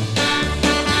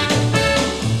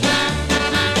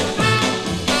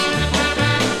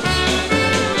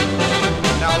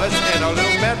 Now let's end our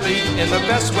little medley in the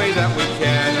best way that we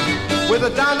can with a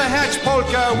Down the Hatch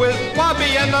polka with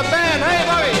Bobby and the band. Hey,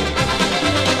 Bobby!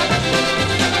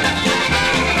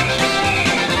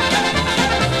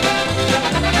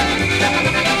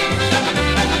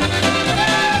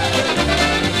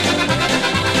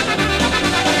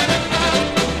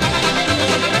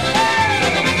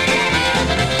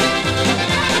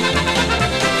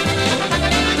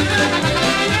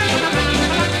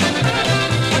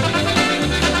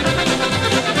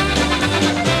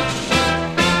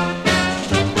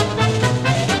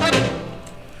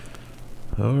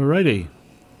 Alrighty.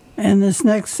 And this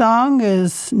next song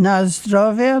is Na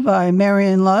Zdrowie by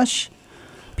Marion Lush.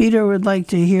 Peter would like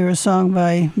to hear a song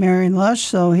by Marion Lush,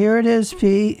 so here it is,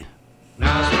 Pete.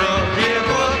 Na zdrowie,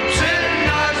 chłopcy,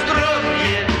 na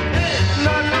zdrowie,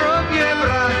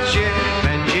 bracie,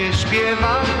 będzie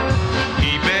śpiewał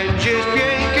i będzie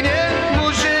pięknie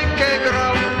muzykę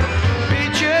grał.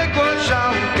 Picie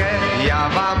gorzałkę, ja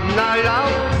wam nalał.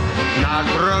 Na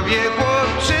zdrowie,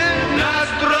 chłopcy, na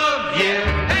zdrowie,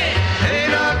 hej,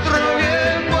 na zdrowie,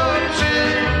 chłopcy.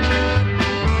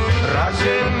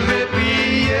 Razem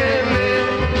wypijemy,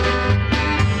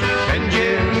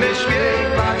 będziemy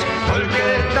śpiewać polkę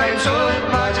tańczyć.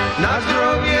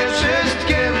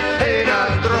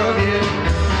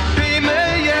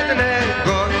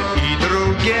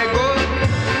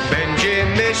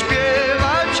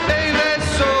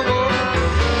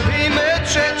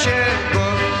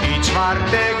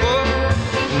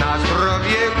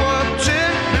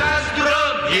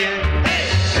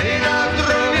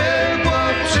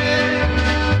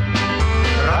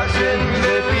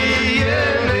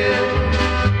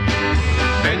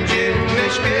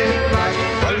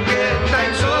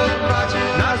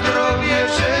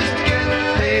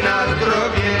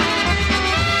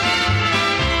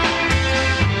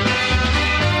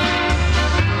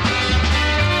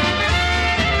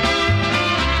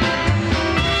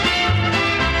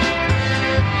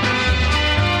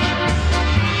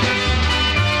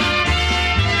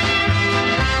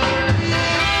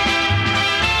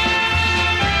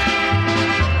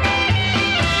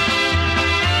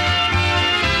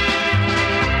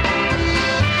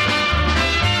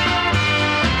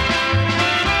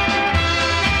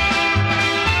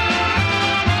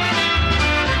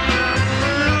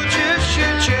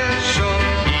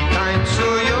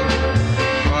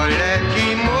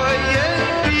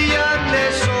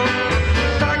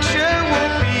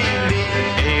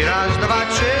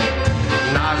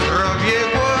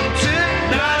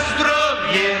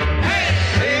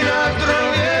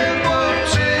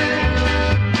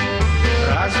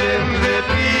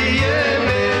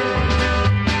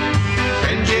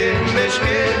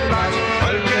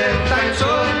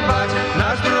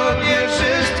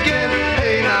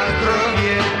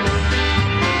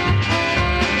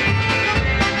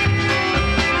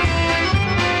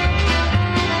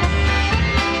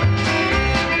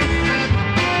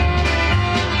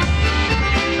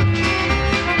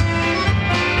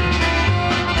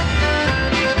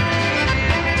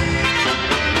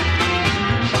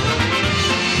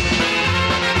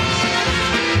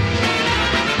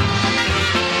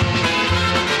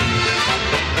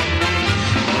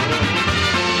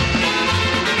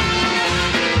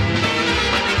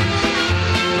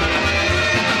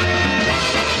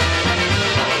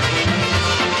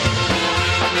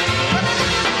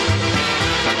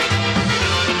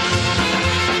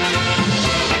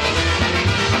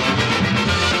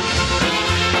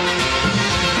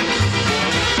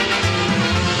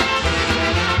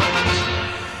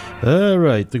 All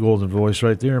right, the golden voice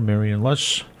right there, Marion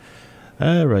Lush.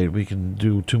 All right, we can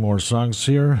do two more songs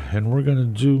here, and we're going to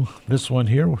do this one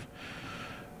here.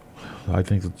 I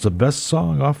think it's the best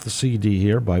song off the CD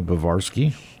here by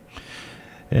Bavarsky.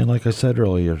 And like I said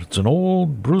earlier, it's an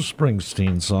old Bruce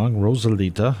Springsteen song,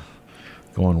 Rosalita,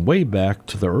 going way back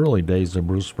to the early days of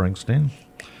Bruce Springsteen.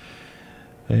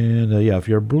 And yeah, if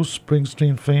you're a Bruce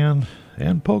Springsteen fan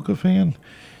and polka fan,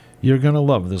 you're going to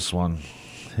love this one.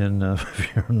 And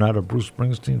if you're not a Bruce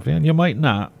Springsteen fan, you might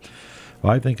not.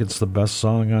 I think it's the best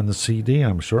song on the CD.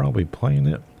 I'm sure I'll be playing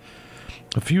it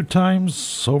a few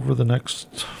times over the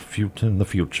next few, in the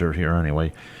future here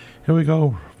anyway. Here we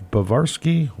go,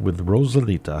 Bavarsky with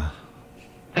Rosalita.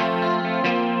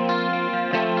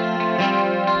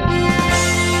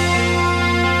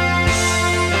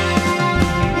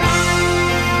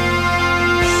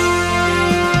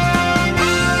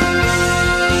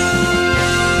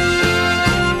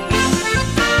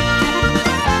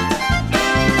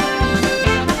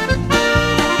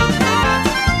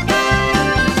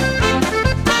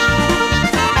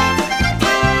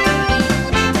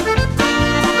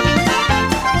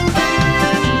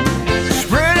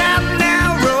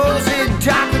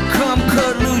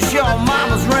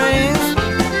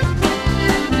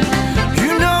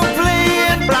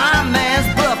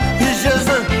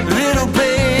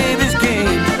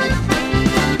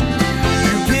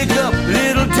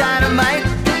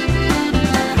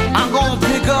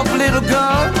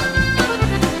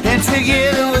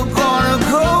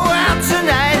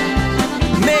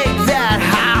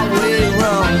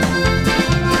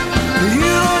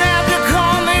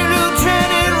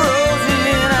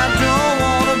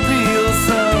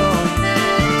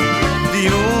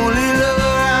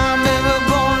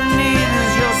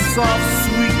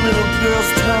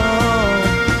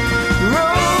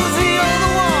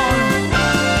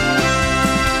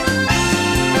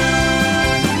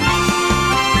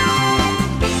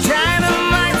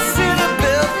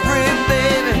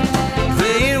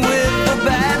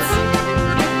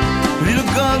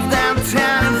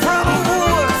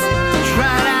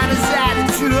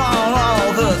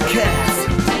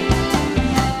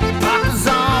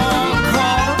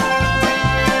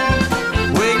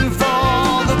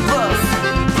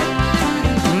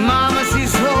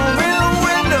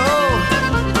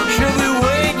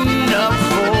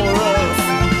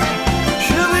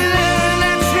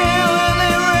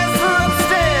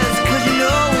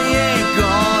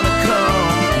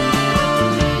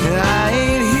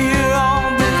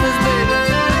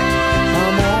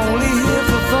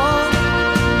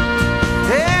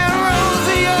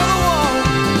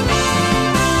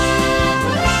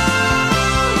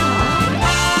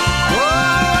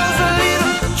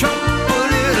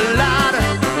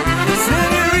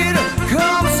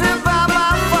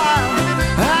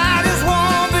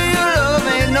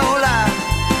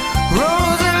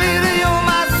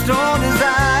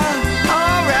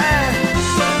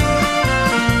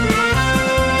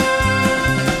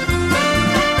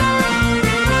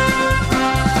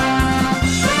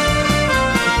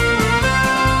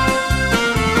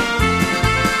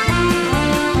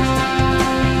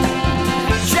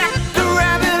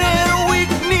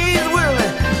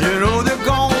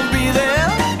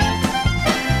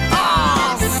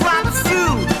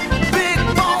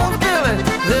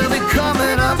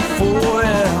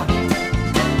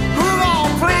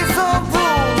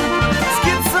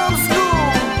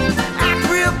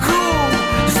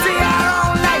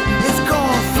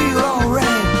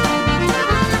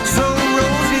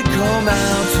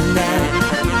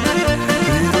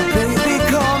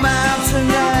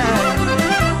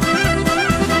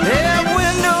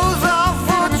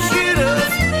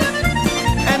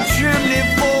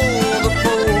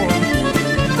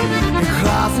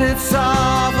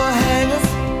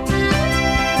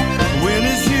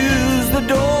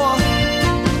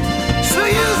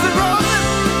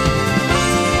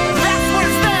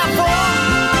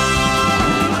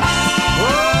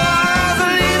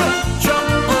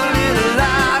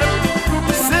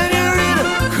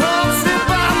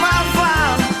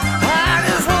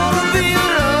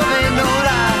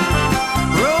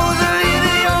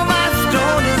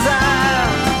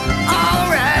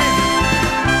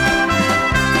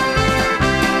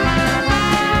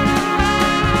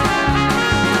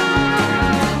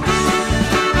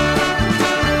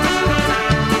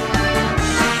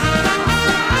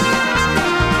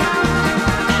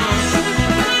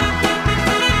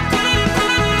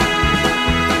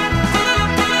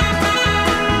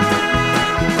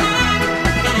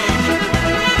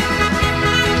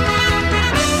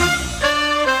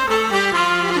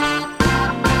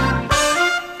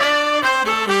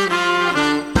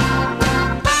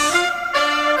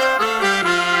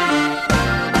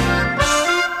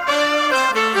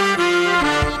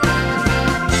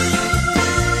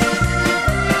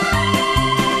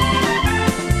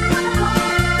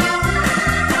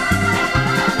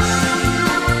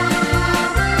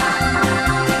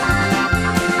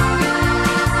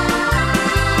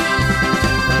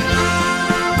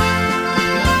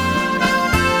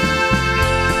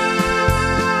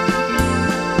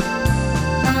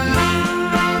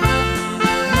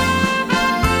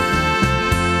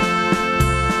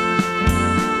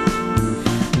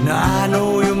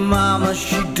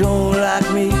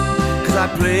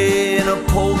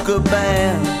 polka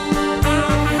band.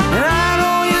 And I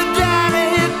know your daddy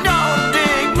don't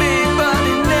dig me, but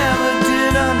he never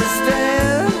did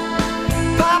understand.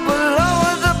 Papa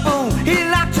lowered the boom, he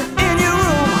locked you in your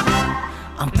room.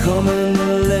 I'm coming to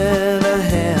lend a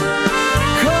hand,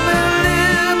 come and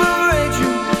liberate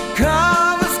you,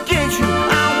 confiscate you.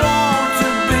 I want to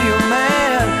be a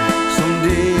man.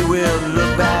 Someday we'll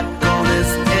look back on this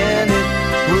and it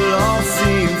will all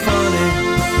seem funny.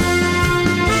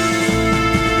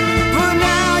 But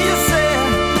now you said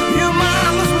your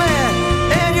mama's mad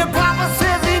and your papa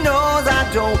says he knows I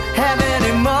don't have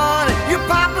any money. Your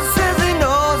papa says he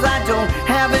knows I don't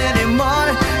have any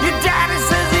money. Your daddy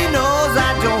says he knows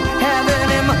I don't have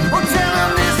any money. Well, tell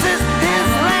him this is his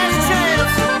last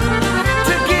chance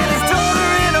to get his daughter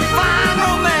in a fine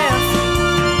romance.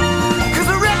 'Cause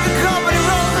the record company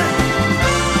Rosie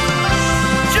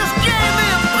just gave me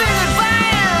a big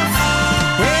advance.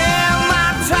 Yeah, my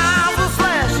time was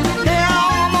flash and I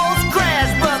almost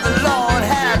crashed, but the Lord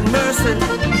had mercy.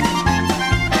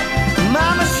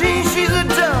 My machine, she's a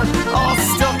dud, all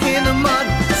stuck in the mud,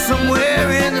 somewhere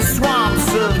in the swamps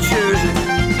of Jersey.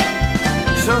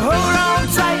 So hold on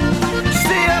tight,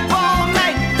 stay up all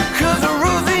night, 'cause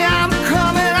Rosie, I'm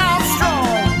coming on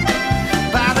strong.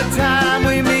 By the time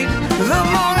we meet the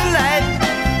morning light,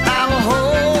 I will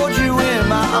hold you in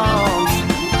my arms.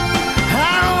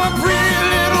 I know a pretty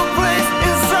little place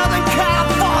in Southern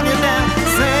California down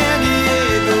San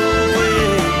Diego way.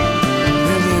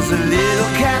 And there's a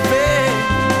little cafe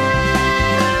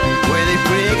where they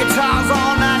play guitars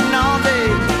all night and all day.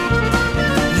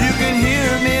 You can hear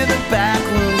them in the back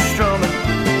room strumming.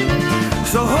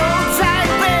 So hold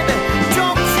tight, baby,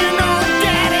 don't you know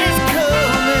Daddy's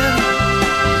coming?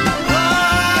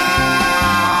 Oh,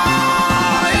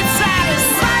 it's out of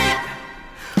sight.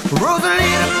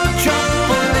 Rosalita, jump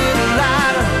a little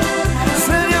lighter.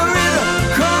 Senorita,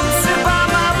 come sit by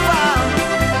my fire.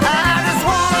 I just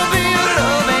wanna be your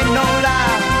love, ain't no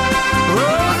lie.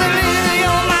 Rosalita,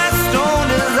 you're my stone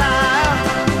desire.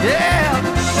 Yeah.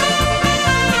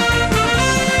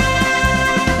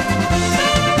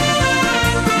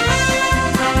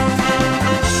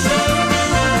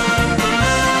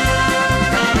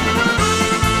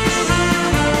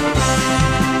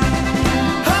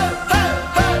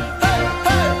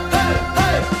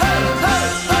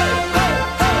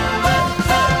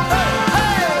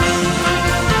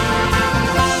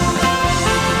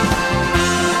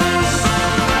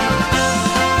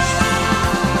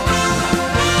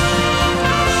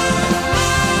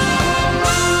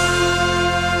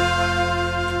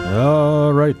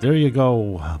 All right, there you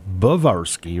go.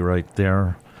 Bavarsky right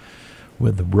there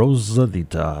with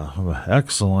Rosalita.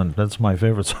 Excellent. That's my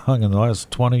favorite song in the last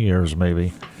 20 years,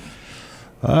 maybe.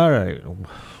 All right.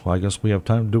 Well, I guess we have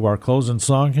time to do our closing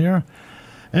song here.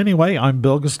 Anyway, I'm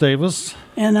Bill Gustavus.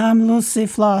 And I'm Lucy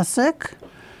Flossick.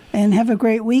 And have a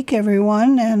great week,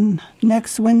 everyone. And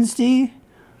next Wednesday,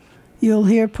 you'll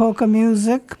hear polka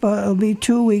music, but it'll be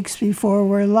 2 weeks before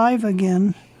we're live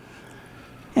again.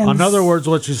 And In other words,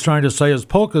 what she's trying to say is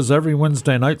polkas every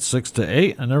Wednesday night, 6 to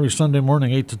 8, and every Sunday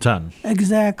morning, 8 to 10.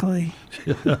 Exactly.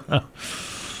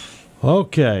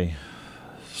 Okay.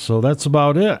 So that's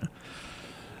about it.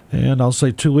 And I'll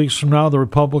say 2 weeks from now, the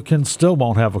Republicans still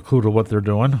won't have a clue to what they're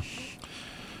doing.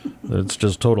 It's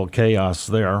just total chaos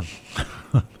there.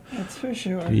 That's for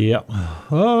sure. Yep.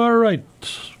 All right.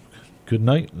 Good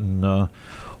night. And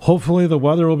hopefully the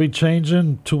weather will be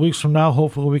changing 2 weeks from now.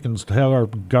 Hopefully we can have our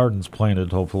gardens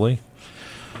planted, hopefully.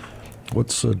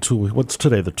 What's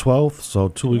today, the 12th? So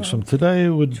 2 weeks from today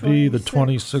would be the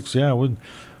 26th. Yeah,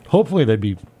 hopefully they'd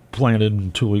be planted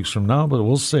in 2 weeks from now, but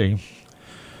we'll see.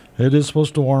 It is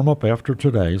supposed to warm up after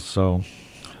today, so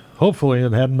hopefully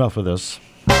it had enough of this.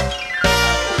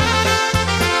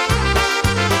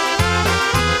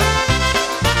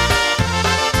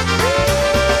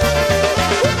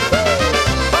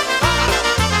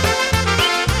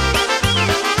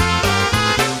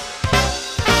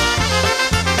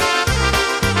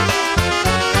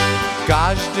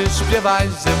 Każdy śpiewaj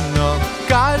ze mną,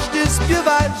 każdy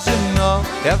śpiewaj ze mną.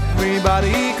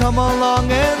 Everybody come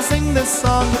along and sing this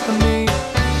song with me.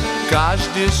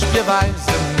 Każdy śpiewaj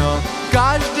ze mną,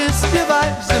 każdy śpiewaj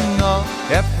ze mną.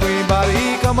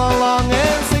 Everybody come along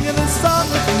and sing this song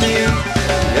with me.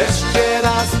 Jeszcze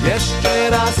raz, jeszcze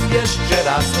raz, jeszcze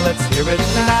raz, let's hear it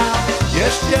now.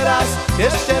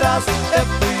 Jeszcze raz,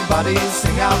 everybody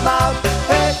sing out loud.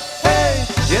 Hey, hey,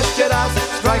 jeszcze raz,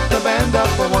 strike the band up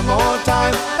for one more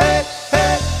time. Hey,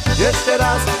 hey, jeszcze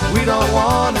raz, we don't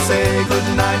want to say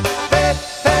goodnight. Hey,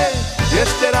 hey,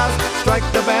 jeszcze raz, strike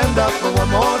the band up for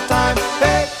one more time.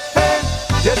 Hey, hey,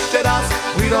 jeszcze raz,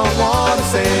 we don't want to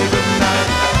say goodnight.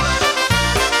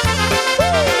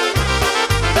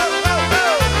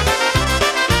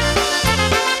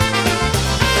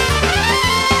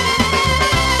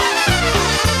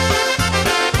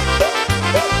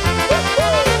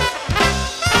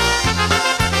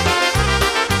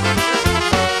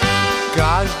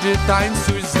 Każdy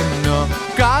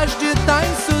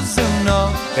tańcu ze mną.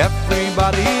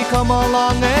 Everybody come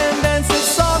along and dance a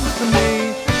song with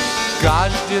me.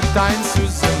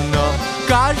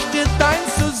 Każdy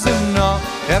tańcu ze mną.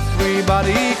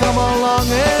 Everybody come along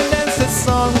and dance a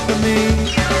song with me.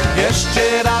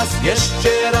 Jeszcze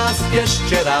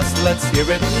raz, let's hear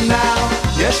it now.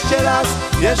 Jeszcze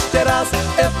raz,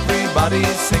 everybody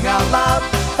sing out loud.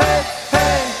 Hey,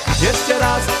 hey, jeszcze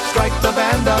raz, strike the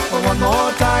band up for one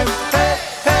more time. Hey,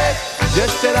 hey,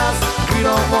 jeszcze raz, we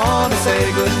don't wanna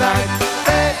say goodnight.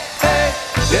 Hey, hey,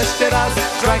 jeszcze raz,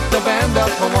 strike the band up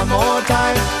for one more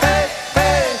time. Hey,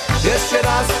 hey, jeszcze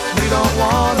raz, we don't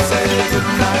wanna say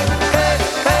goodnight.